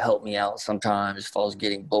would help me out sometimes if I was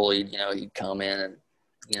getting bullied. He'd come in and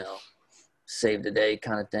you know save the day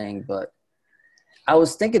kind of thing. But I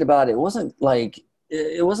was thinking about it. It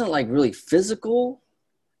wasn't like really physical.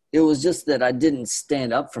 It was just that I didn't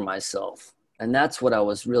stand up for myself. And that's what I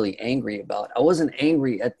was really angry about. I wasn't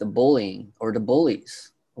angry at the bullying or the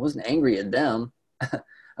bullies. I wasn't angry at them. I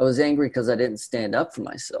was angry because I didn't stand up for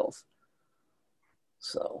myself.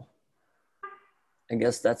 So I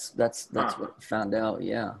guess that's Huh. what I found out.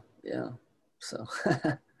 Yeah. Yeah. So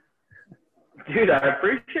Dude, I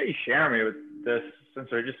appreciate you sharing me with this since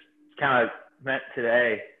we just kind of met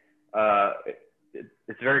today.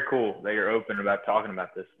 It's very cool that you're open about talking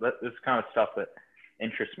about this. This kind of stuff that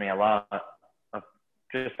interests me a lot. Of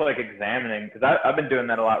just like examining, because I've been doing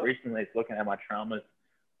that a lot recently. It's looking at my traumas.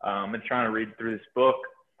 And trying to read through this book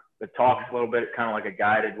that talks a little bit, kind of like a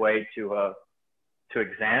guided way to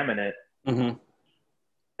examine it. mm-hmm.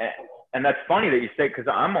 And that's funny that you say, because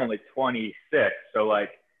I'm only 26, so like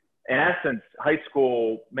in essence, high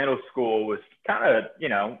school, middle school was kind of,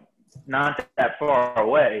 not that far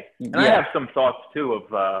away. And I Yeah. have some thoughts too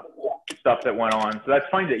of stuff that went on. So that's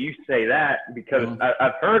funny that you say that, because Mm-hmm.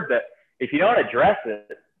 I've heard that if you don't address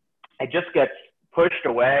it, it just gets pushed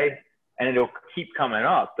away and it'll keep coming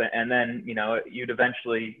up. And then, we'd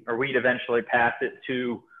eventually pass it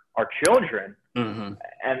to our children Mm-hmm.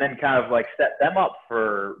 and then kind of like set them up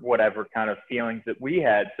for whatever kind of feelings that we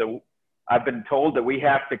had. So I've been told that we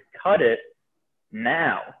have to cut it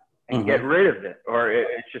now and Mm-hmm. get rid of it, or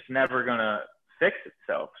it's just never going to fix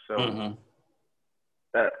itself. So Mm-hmm.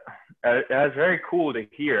 that, that's very cool to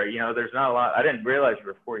hear. There's not a lot, I didn't realize you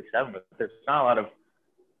were 47, but there's not a lot of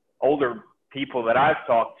older people that I've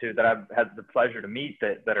talked to that I've had the pleasure to meet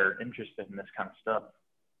that are interested in this kind of stuff.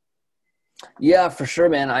 Yeah, for sure,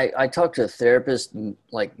 man. I talked to a therapist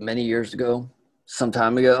like many years ago, some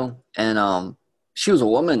time ago, and she was a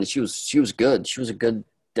woman. She was good. She was a good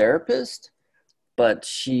therapist. but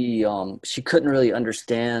she couldn't really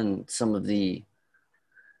understand some of the,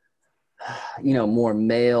 more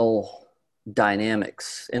male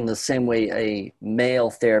dynamics in the same way a male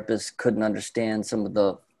therapist couldn't understand some of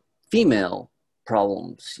the female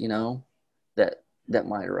problems, that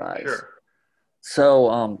might arise. Sure.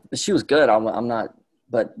 So she was good. I'm not,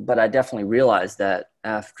 but I definitely realized that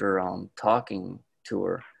after talking to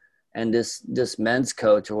her, and this men's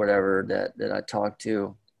coach or whatever that I talked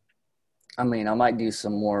to. I mean, I might do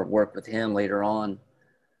some more work with him later on.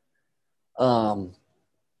 Um,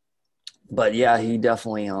 but yeah, he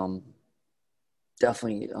definitely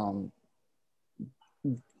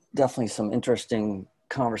definitely some interesting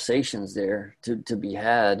conversations there to be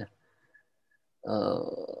had, uh,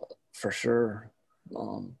 for sure.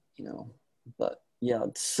 But yeah,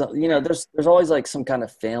 so there's always like some kind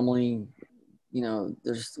of family.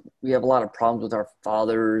 We have a lot of problems with our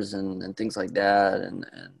fathers and things like that, and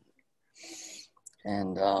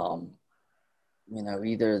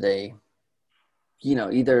either they, either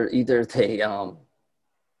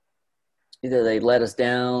they let us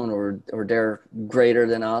down, or they're greater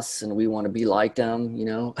than us and we want to be like them.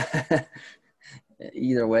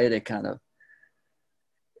 Either way, they kind of,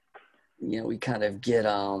 we kind of get, I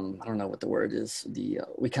don't know what the word is,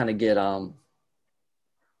 we kind of get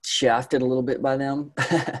shafted a little bit by them.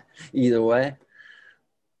 Either way.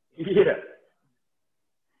 Yeah.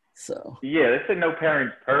 So Yeah, they say no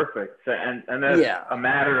parent's perfect. So, and that's yeah. a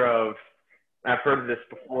matter of, I've heard of this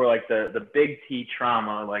before, like the big T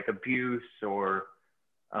trauma, like abuse or,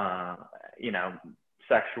 uh, you know,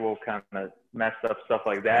 sexual kind of messed up stuff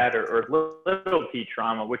like that, or little T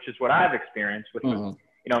trauma, which is what I've experienced, which was,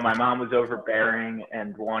 Mm-hmm. my mom was overbearing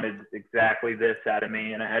and wanted exactly this out of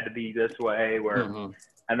me, and it had to be this way. Mm-hmm.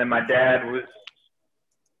 And then my dad was,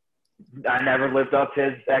 I never lived up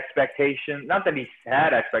to his expectations. Not that he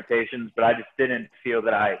had expectations, but I just didn't feel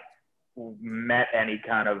that I met any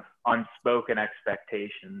kind of unspoken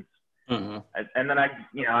expectations. Mm-hmm. And then I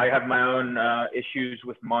have my own issues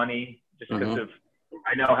with money, just because Mm-hmm. of,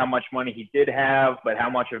 I know how much money he did have, but how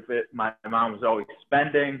much of it my mom was always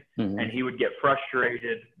spending, Mm-hmm. and he would get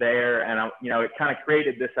frustrated there. And it kind of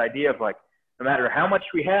created this idea of like, no matter how much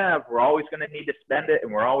we have, we're always going to need to spend it,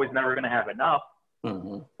 and we're always never going to have enough.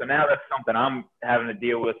 Mm-hmm. So now that's something I'm having to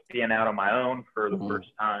deal with, being out on my own for the Mm-hmm. first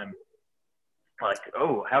time. Like,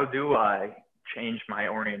 oh, how do I change my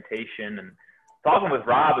orientation? And talking with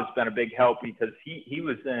Rob has been a big help, because he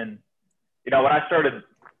was in,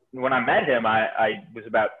 when I met him, I was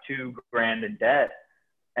about $2,000 in debt,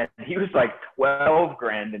 and he was like 12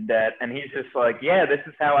 grand in debt. And he's just like, yeah, this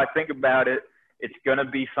is how I think about it. It's going to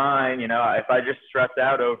be fine. If I just stress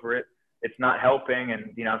out over it, it's not helping.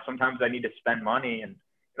 And, sometimes I need to spend money. And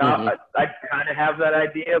Mm-hmm. I kind of have that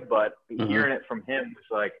idea, but Mm-hmm. hearing it from him was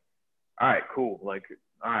like, all right, cool. Like,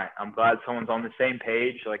 all right, I'm glad someone's on the same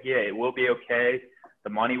page. Like, yeah, it will be okay. The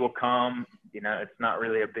money will come. It's not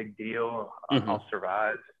really a big deal. Mm-hmm. I'll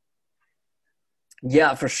survive.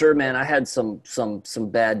 Yeah, for sure, man. I had some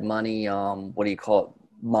bad money, what do you call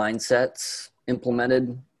it, mindsets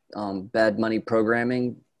implemented, bad money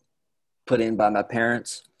programming put in by my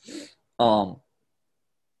parents, um,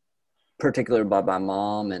 particularly by my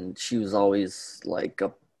mom, and she was always like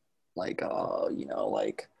like, oh,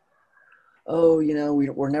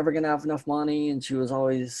 we're never gonna have enough money, and she was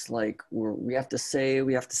always like, we have to save,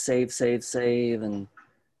 and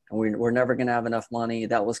we're never going to have enough money.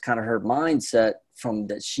 That was kind of her mindset from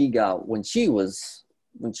that she got when she was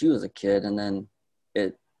a kid. And then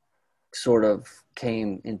it sort of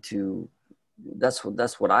came into, that's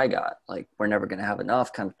what I got. Like, we're never going to have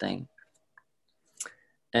enough kind of thing.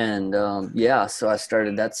 And yeah, so I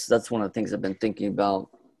started, that's one of the things I've been thinking about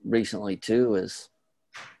recently too, is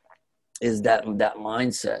that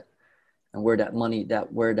mindset, and where that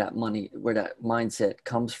mindset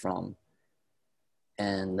comes from.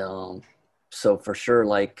 And so for sure,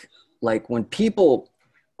 like when people,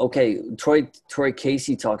 okay, Troy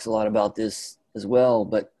Casey talks a lot about this as well,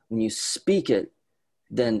 but when you speak it,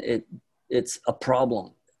 then it's a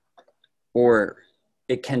problem, or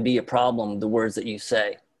it can be a problem, the words that you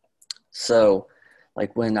say. So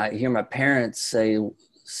like when I hear my parents say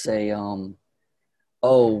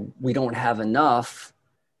oh, we don't have enough,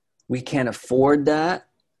 we can't afford that,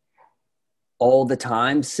 all the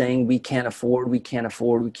time, saying we can't afford,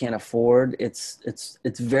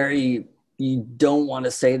 it's very, you don't want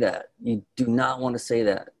to say that. You do not want to say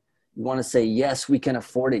that. You want to say, yes, we can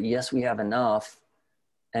afford it, yes, we have enough.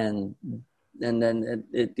 And then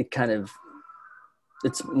it kind of,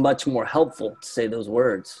 it's much more helpful to say those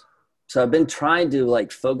words. So I've been trying to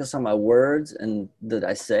like focus on my words and that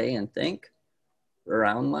I say and think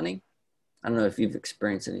around money. I don't know if you've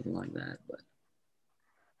experienced anything like that, but.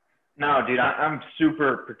 No, dude, I'm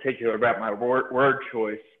super particular about my word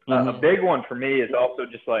choice. A Mm-hmm. big one for me is also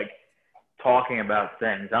just like talking about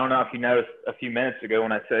things. I don't know if you noticed a few minutes ago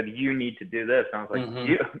when I said you need to do this. I was like,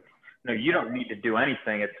 Mm-hmm. you, no, you don't need to do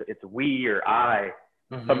anything. It's we or I.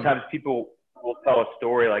 Mm-hmm. Sometimes people will tell a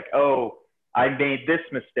story like, oh, I made this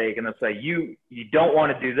mistake, and they'll say you don't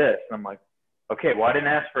want to do this, and I'm like, okay, well I didn't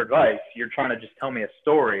ask for advice. You're trying to just tell me a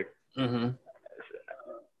story. Mm-hmm.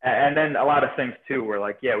 And then a lot of things too, where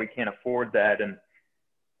like, yeah, we can't afford that, and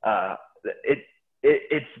uh,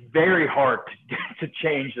 it's very hard to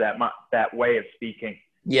change that way of speaking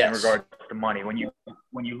in Yes. regards to money. When you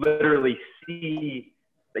literally see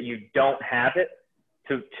that you don't have it,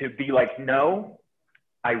 to be like, no,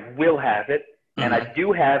 I will have it, and Mm-hmm. I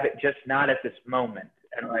do have it, just not at this moment,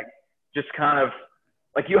 and like just kind of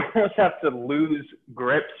like you almost have to lose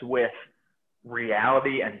grips with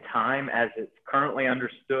reality and time as it's currently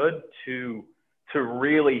understood to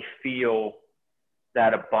really feel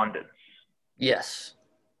that abundance. Yes.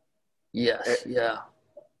 Yes. It, Yeah.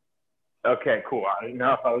 okay, cool. I didn't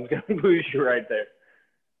know if I was going to lose you right there.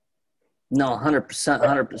 No, 100%,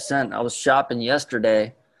 100%. I was shopping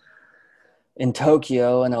yesterday in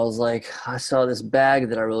Tokyo and I was like, I saw this bag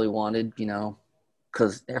that I really wanted,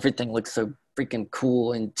 because everything looks so freaking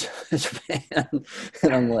cool in Japan.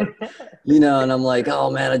 And I'm like, and I'm like,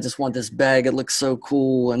 oh man, I just want this bag. It looks so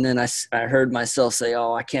cool. And then I heard myself say,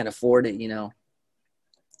 oh, I can't afford it,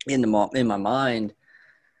 in my mind.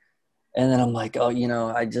 And then I'm like, oh,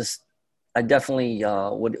 I definitely,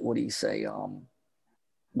 what do you say?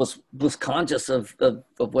 Was conscious of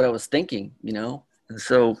what I was thinking, and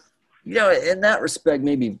so, in that respect,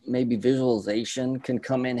 maybe visualization can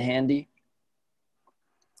come in handy.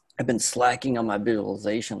 I've been slacking on my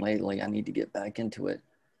visualization lately. I need to get back into it.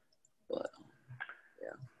 But yeah.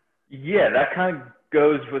 Yeah, that kind of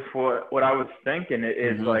goes with what I was thinking. It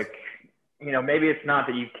is Mm-hmm. like, maybe it's not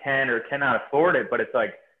that you can or cannot afford it, but it's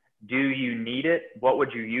like, do you need it? What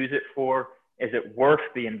would you use it for? Is it worth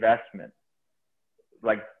the investment?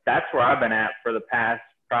 Like that's where I've been at for the past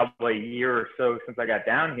probably year or so since I got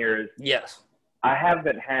down here. Is Yes. I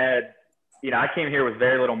haven't had, I came here with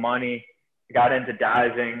very little money, got into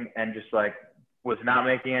diving, and just like was not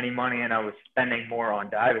making any money, and I was spending more on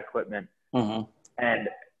dive equipment. Mm-hmm. And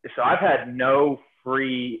so I've had no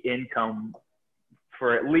free income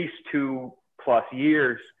for at least 2+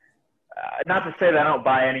 years. Not to say that I don't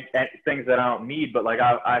buy any things that I don't need, but like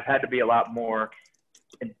I've had to be a lot more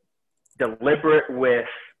deliberate with,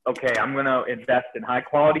 okay, I'm going to invest in high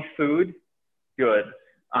quality food. Good.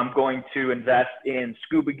 I'm going to invest in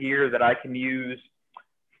scuba gear that I can use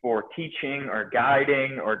for teaching or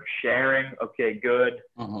guiding or sharing. Okay, good.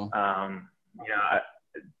 Mm-hmm. You know,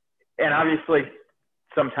 and obviously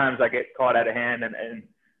sometimes I get caught out of hand and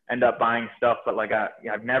end up buying stuff, but like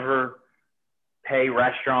I've never pay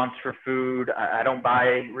restaurants for food. I don't buy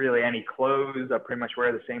really any clothes. I pretty much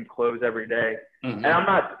wear the same clothes every day. And Mm-hmm. I'm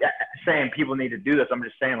not saying people need to do this. I'm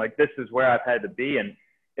just saying like this is where I've had to be, and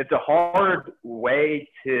it's a hard way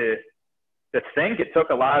to think. It took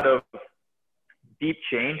a lot of deep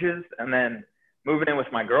changes, and then moving in with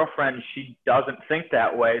my girlfriend, she doesn't think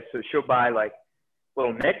that way, so she'll buy like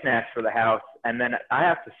little knickknacks for the house, and then I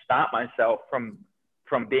have to stop myself from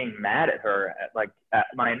being mad at her.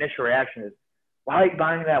 My initial reaction is, why are you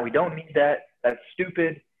buying that? We don't need that. That's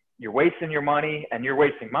stupid. You're wasting your money, and you're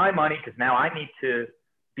wasting my money because now I need to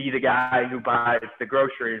be the guy who buys the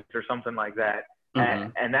groceries or something like that. Mm-hmm.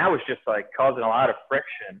 And that was just like causing a lot of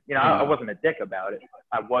friction. I Mm-hmm. wasn't a dick about it.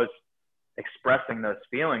 I was expressing those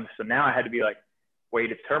feelings. So now I had to be like,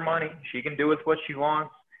 wait, it's her money. She can do with what she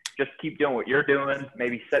wants. Just keep doing what you're doing.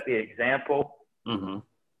 Maybe set the example. Mm-hmm.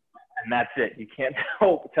 And that's it. You can't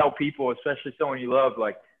tell people, especially someone you love,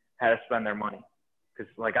 like how to spend their money.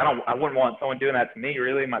 Because like I wouldn't want someone doing that to me.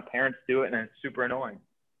 Really, my parents do it, and it's super annoying.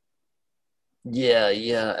 Yeah,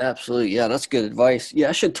 yeah, absolutely. Yeah, that's good advice. Yeah,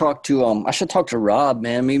 I should talk to Rob,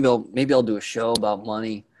 man. Maybe I'll do a show about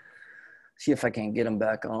money. See if I can get him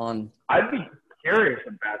back on. I'd be curious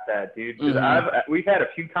about that, dude, because Mm-hmm. we've had a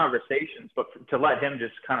few conversations, but to let him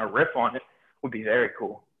just kind of riff on it would be very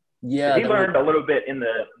cool. Because Yeah, he that would. learned a little bit in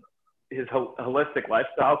his holistic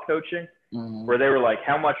lifestyle coaching, Mm-hmm. where they were like,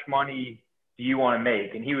 "How much money do you want to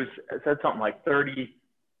make?" And he said something like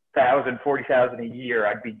 30,000, 40,000 a year.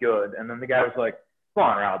 I'd be good. And then the guy was like, "Come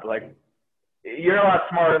on, Rob, like you're a lot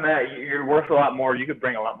smarter than that. You're worth a lot more. You could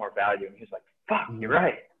bring a lot more value." And he's like, "Fuck, you're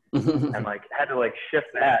right." And like had to like shift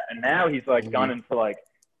that. And now he's like Mm-hmm. gunning for like,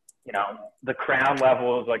 the crown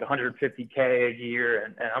level is like 150K a year.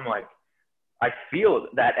 And I'm like, I feel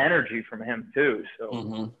that energy from him too. So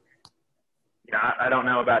Mm-hmm. I don't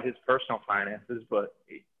know about his personal finances, but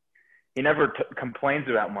he never complains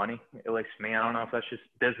about money. At least me. I don't know if that's just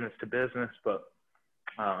business to business, but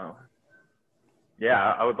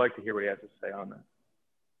yeah, I would like to hear what he has to say on that.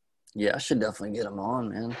 Yeah, I should definitely get him on,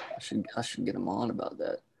 man. I should get him on about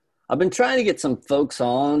that. I've been trying to get some folks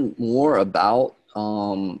on more about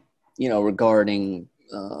regarding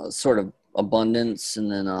sort of abundance, and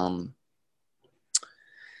then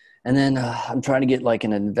I'm trying to get like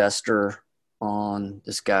an investor on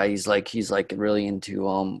this guy. He's like really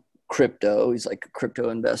into crypto. He's like a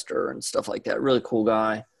crypto investor and stuff like that. Really cool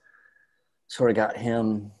guy. Sort of got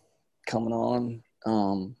him coming on.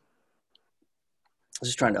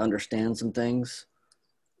 Just trying to understand some things.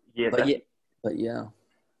 Yeah, But yeah.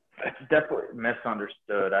 that's definitely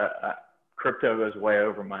misunderstood. Crypto goes way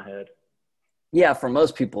over my head. Yeah, for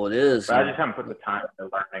most people it is. But I just haven't put the time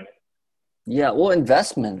into learning. Yeah, well,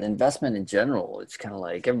 investment in general, it's kind of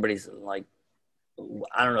like everybody's like,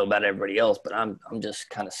 I don't know about everybody else, but I'm just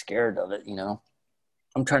kind of scared of it, you know.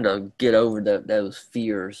 I'm trying to get over those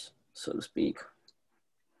fears, so to speak.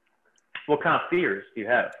 What kind of fears do you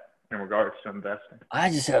have in regards to investing? I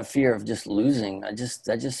just have fear of just losing. I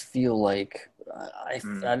just feel like I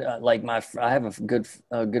have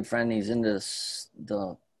a good friend. He's into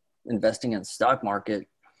the investing in the stock market.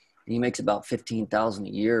 He makes about 15,000 a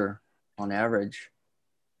year on average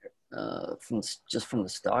from the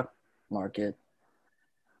stock market.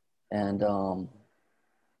 And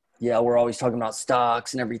yeah, we're always talking about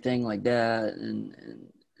stocks and everything like that. And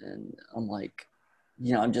I'm like,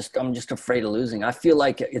 I'm just afraid of losing. I feel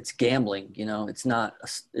like it's gambling. It's not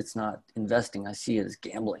investing. I see it as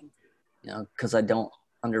gambling. Because I don't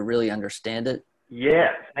really understand it.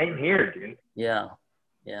 Yeah, same here, dude. Yeah,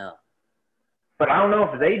 yeah. But I don't know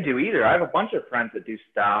if they do either. I have a bunch of friends that do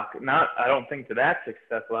stock. I don't think to that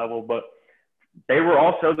success level, but they were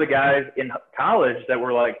also the guys in college that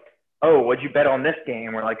were like, oh, what'd you bet on this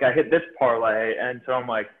game? Or like, I hit this parlay. And so I'm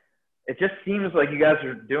like, it just seems like you guys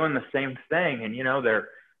are doing the same thing. And,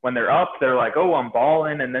 when they're up, they're like, oh, I'm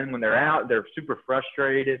balling. And then when they're out, they're super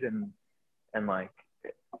frustrated. And like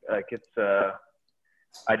it's,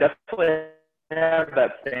 I definitely have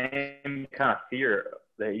that same kind of fear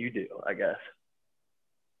that you do, I guess.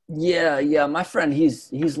 Yeah. My friend,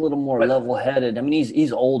 he's a little more But level-headed. I mean,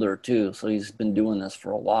 he's older too, so he's been doing this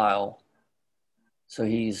for a while. So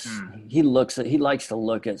he likes to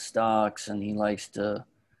look at stocks, and he likes to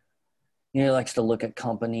look at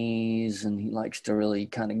companies, and he likes to really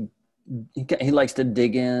he likes to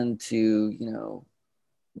dig into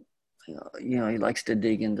he likes to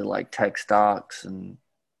dig into like tech stocks and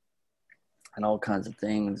all kinds of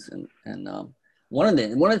things. And one of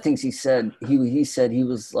the things he said he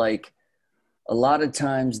was like, a lot of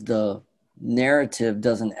times the narrative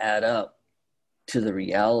doesn't add up to the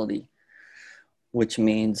reality, which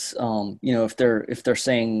means if they're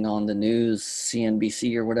saying on the news,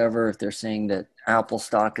 CNBC or whatever, if they're saying that Apple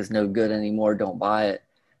stock is no good anymore, don't buy it.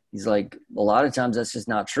 He's like, a lot of times that's just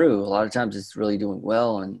not true. A lot of times it's really doing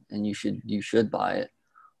well, and you should buy it,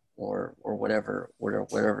 or whatever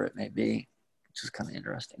it may be, which is kind of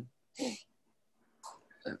interesting.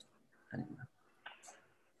 But anyway.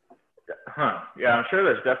 Yeah, I'm sure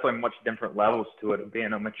there's definitely much different levels to it, of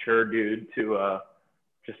being a mature dude to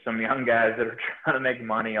just some young guys that are trying to make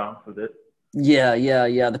money off of it. Yeah.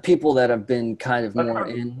 The people that have been kind of more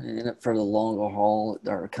in it for the longer haul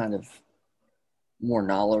are kind of more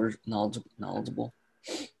knowledgeable.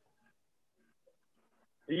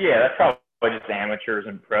 Yeah, that's probably just amateurs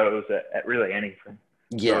and pros at really anything. So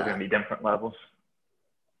it's Yeah. going to be different levels.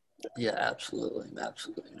 Yeah, absolutely, man.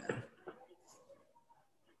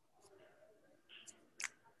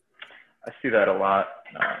 I see that a lot.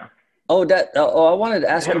 I wanted to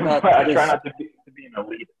ask you about I try this. not to be an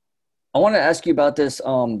elite. I want to ask you about this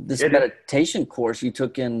this Yeah, dude. meditation course you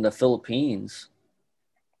took in the Philippines.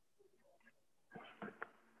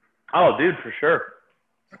 Oh, dude, for sure.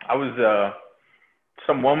 I was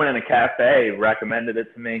some woman in a cafe recommended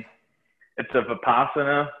it to me. It's a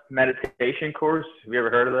Vipassana meditation course. Have you ever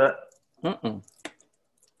heard of that? Mm-mm.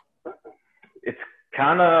 It's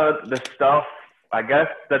kind of the stuff, I guess,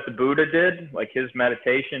 that the Buddha did. Like, his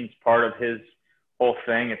meditation is part of his whole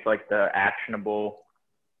thing. It's like the actionable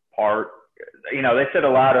part. They said a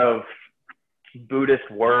lot of Buddhist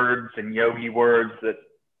words and yogi words that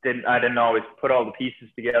I didn't always put all the pieces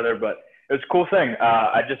together, but it was a cool thing.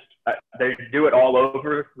 They do it all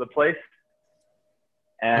over the place.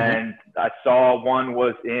 And I saw one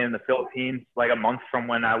was in the Philippines, like a month from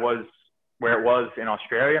when I was where it was in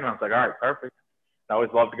Australia. And I was like, all right, perfect. I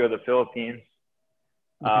always love to go to the Philippines.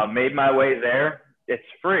 Made my way there. It's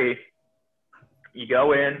free. You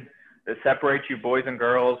go in, It separates you boys and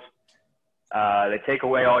girls. They take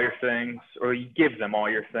away all your things, or you give them all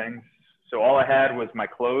your things. So all I had was my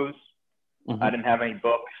clothes. I didn't have any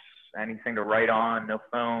books, anything to write on, no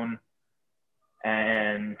phone.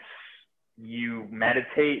 And you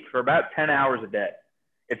meditate for about 10 hours a day.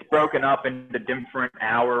 It's broken up into different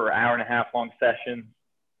hour or hour and a half long sessions.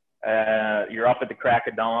 You're up at the crack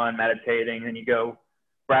of dawn meditating, and you go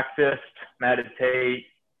breakfast, meditate,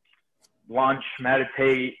 lunch,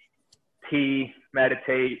 meditate, tea,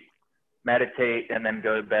 meditate, and then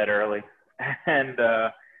go to bed early. And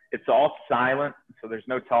it's all silent, so there's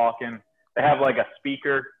no talking. They have like a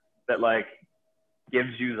speaker that like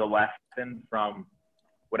gives you the lesson from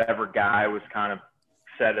whatever guy was kind of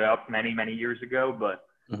set it up many, many years ago. But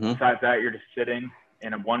besides that, you're just sitting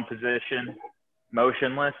in a one position,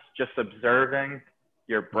 motionless, just observing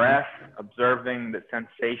your breath, observing the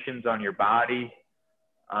sensations on your body.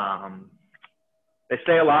 They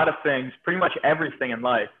say a lot of things, pretty much everything in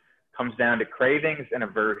life comes down to cravings and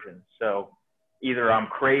aversion. So either I'm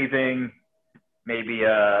craving maybe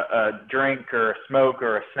a drink or a smoke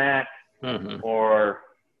or a snack, or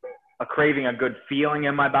a craving a good feeling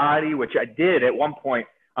in my body, which I did at one point.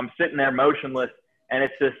 I'm sitting there motionless, and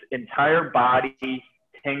it's this entire body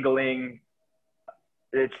tingling.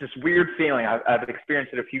 It's this weird feeling. I've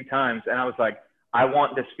experienced it a few times, and I was like, I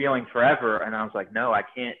want this feeling forever. And I was like, no, I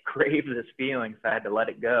can't crave this feeling, so I had to let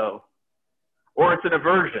it go. Or it's an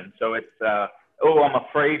aversion. So it's, oh, I'm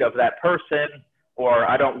afraid of that person, or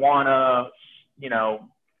I don't want to,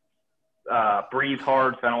 breathe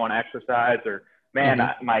hard, so I don't want to exercise, or man,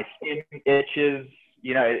 my skin itches.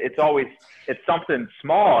 It's something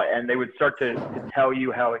small, and they would start to tell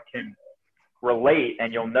you how it can relate,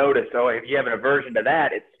 and you'll notice, oh, if you have an aversion to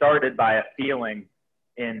that, it started by a feeling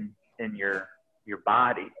in your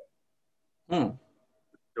body. So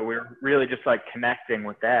we're really just like connecting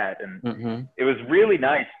with that, and it was really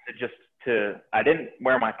nice I didn't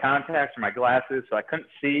wear my contacts or my glasses, so I couldn't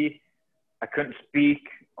see, I couldn't speak.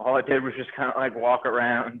 All I did was just kind of like walk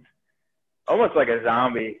around, almost like a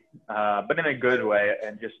zombie, but in a good way,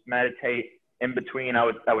 and just meditate. In between, I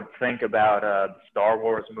would think about the Star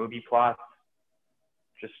Wars movie plot,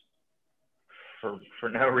 just for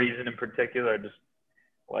no reason in particular. I just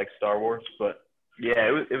like Star Wars, but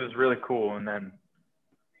yeah, it was really cool. And then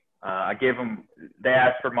I gave them. They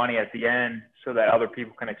asked for money at the end so that other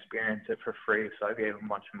people can experience it for free. So I gave them a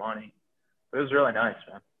bunch of money. It was really nice,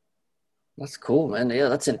 man. That's cool, man. Yeah,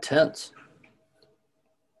 that's intense.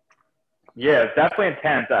 Yeah, it's definitely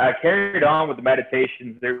intense. I carried on with the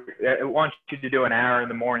meditations. It wants you to do an hour in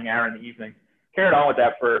the morning, hour in the evening. Carried on with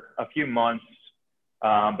that for a few months,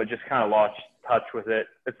 but just kind of lost touch with it.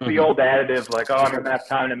 It's the old additive, like, oh, I don't have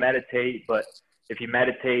time to meditate. But if you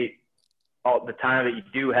meditate, all the time that you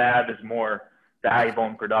do have is more valuable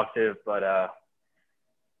and productive. But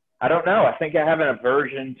I don't know. I think I have an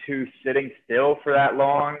aversion to sitting still for that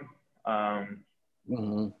long.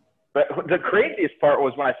 But the craziest part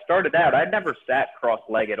was when I started out, I'd never sat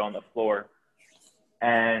cross-legged on the floor.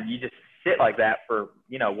 And you just sit like that for,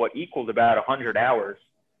 what equals about 100 hours.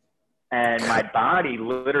 And my body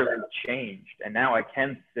literally changed. And now I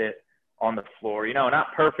can sit on the floor,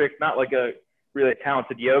 not perfect, not like a really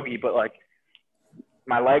talented yogi, but like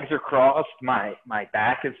my legs are crossed. My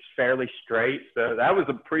back is fairly straight. So that was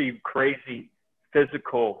a pretty crazy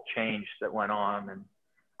physical change that went on. And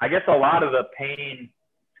I guess a lot of the pain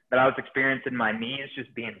that I was experiencing in my knees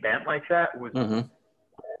just being bent like that was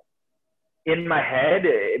in my head.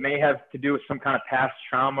 It may have to do with some kind of past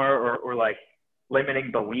trauma or like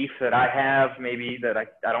limiting belief that I have, maybe that I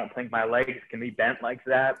don't think my legs can be bent like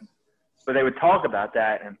that. But they would talk about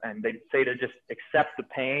that, and they'd say to just accept the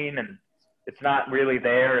pain, and it's not really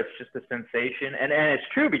there. It's just a sensation. And it's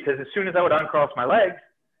true, because as soon as I would uncross my legs,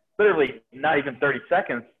 literally not even 30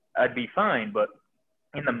 seconds, I'd be fine. But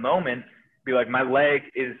in the moment, be like, my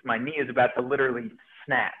knee is about to literally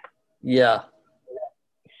snap. Yeah.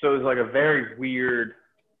 So it was like a very weird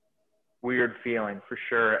feeling for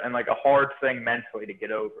sure. And like a hard thing mentally to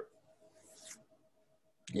get over.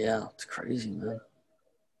 Yeah. It's crazy, man.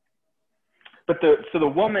 But the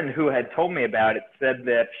woman who had told me about it said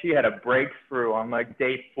that she had a breakthrough on like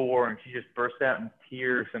day 4, and she just burst out in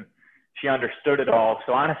tears, and she understood it all.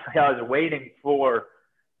 So honestly, I was waiting for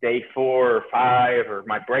day 4 or 5 or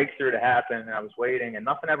my breakthrough to happen, and I was waiting, and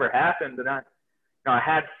nothing ever happened. And I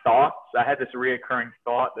had thoughts. I had this reoccurring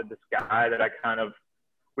thought that this guy that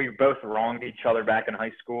we both wronged each other back in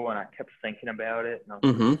high school, and I kept thinking about it.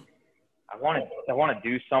 And I want to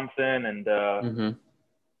do something, and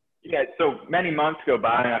yeah. So many months go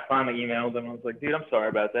by, and I finally emailed him. I was like, dude, I'm sorry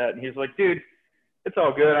about that. And he was like, dude, it's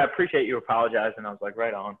all good. I appreciate you apologizing. I was like,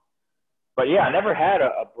 right on. But yeah, I never had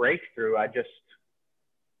a breakthrough. I just,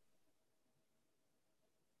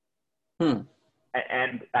 Hmm.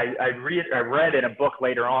 and I read in a book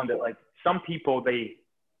later on that like some people, they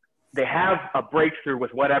have a breakthrough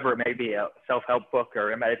with whatever it may be, a self-help book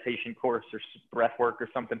or a meditation course or breath work or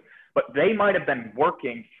something, but they might have been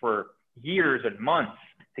working for years and months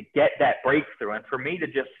to get that breakthrough. And for me to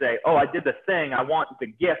just say, oh, I did the thing, I want the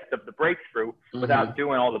gift of the breakthrough Mm-hmm. without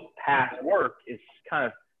doing all the past work is kind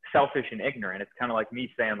of selfish and ignorant. It's kind of like me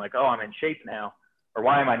saying like, oh, I'm in shape now, or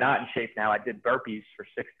why am I not in shape now? I did burpees for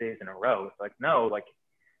 6 days in a row. It's like, no, like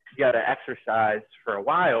you got to exercise for a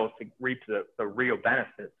while to reap the real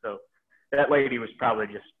benefits. So that lady was probably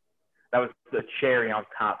just, that was the cherry on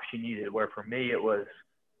top she needed, where for me it was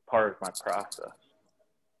part of my process.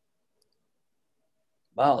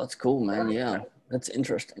 Wow, that's cool, man. Yeah, that's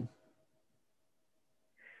interesting.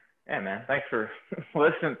 Yeah, man. Thanks for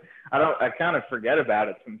listening. I kind of forget about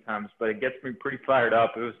it sometimes, but it gets me pretty fired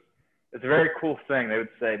up. It's a very cool thing. They would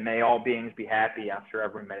say, may all beings be happy after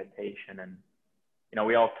every meditation. And,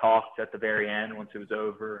 we all talked at the very end once it was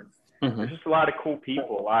over. And there's Mm-hmm. just a lot of cool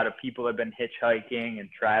people. A lot of people have been hitchhiking and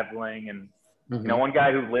traveling. And, Mm-hmm. one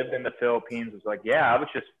guy who lived in the Philippines was like, yeah, I was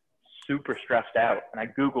just super stressed out. And I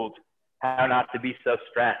Googled how not to be so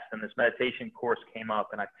stressed. And this meditation course came up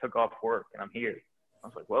and I took off work and I'm here. I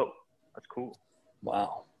was like, whoa, that's cool.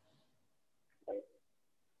 Wow.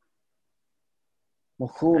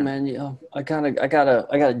 Well, cool, Yeah. man. Yeah, I got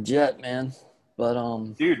a jet, man. But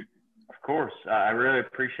Dude, of course. I really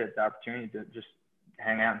appreciate the opportunity to just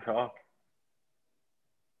hang out and talk.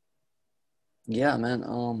 yeah, man.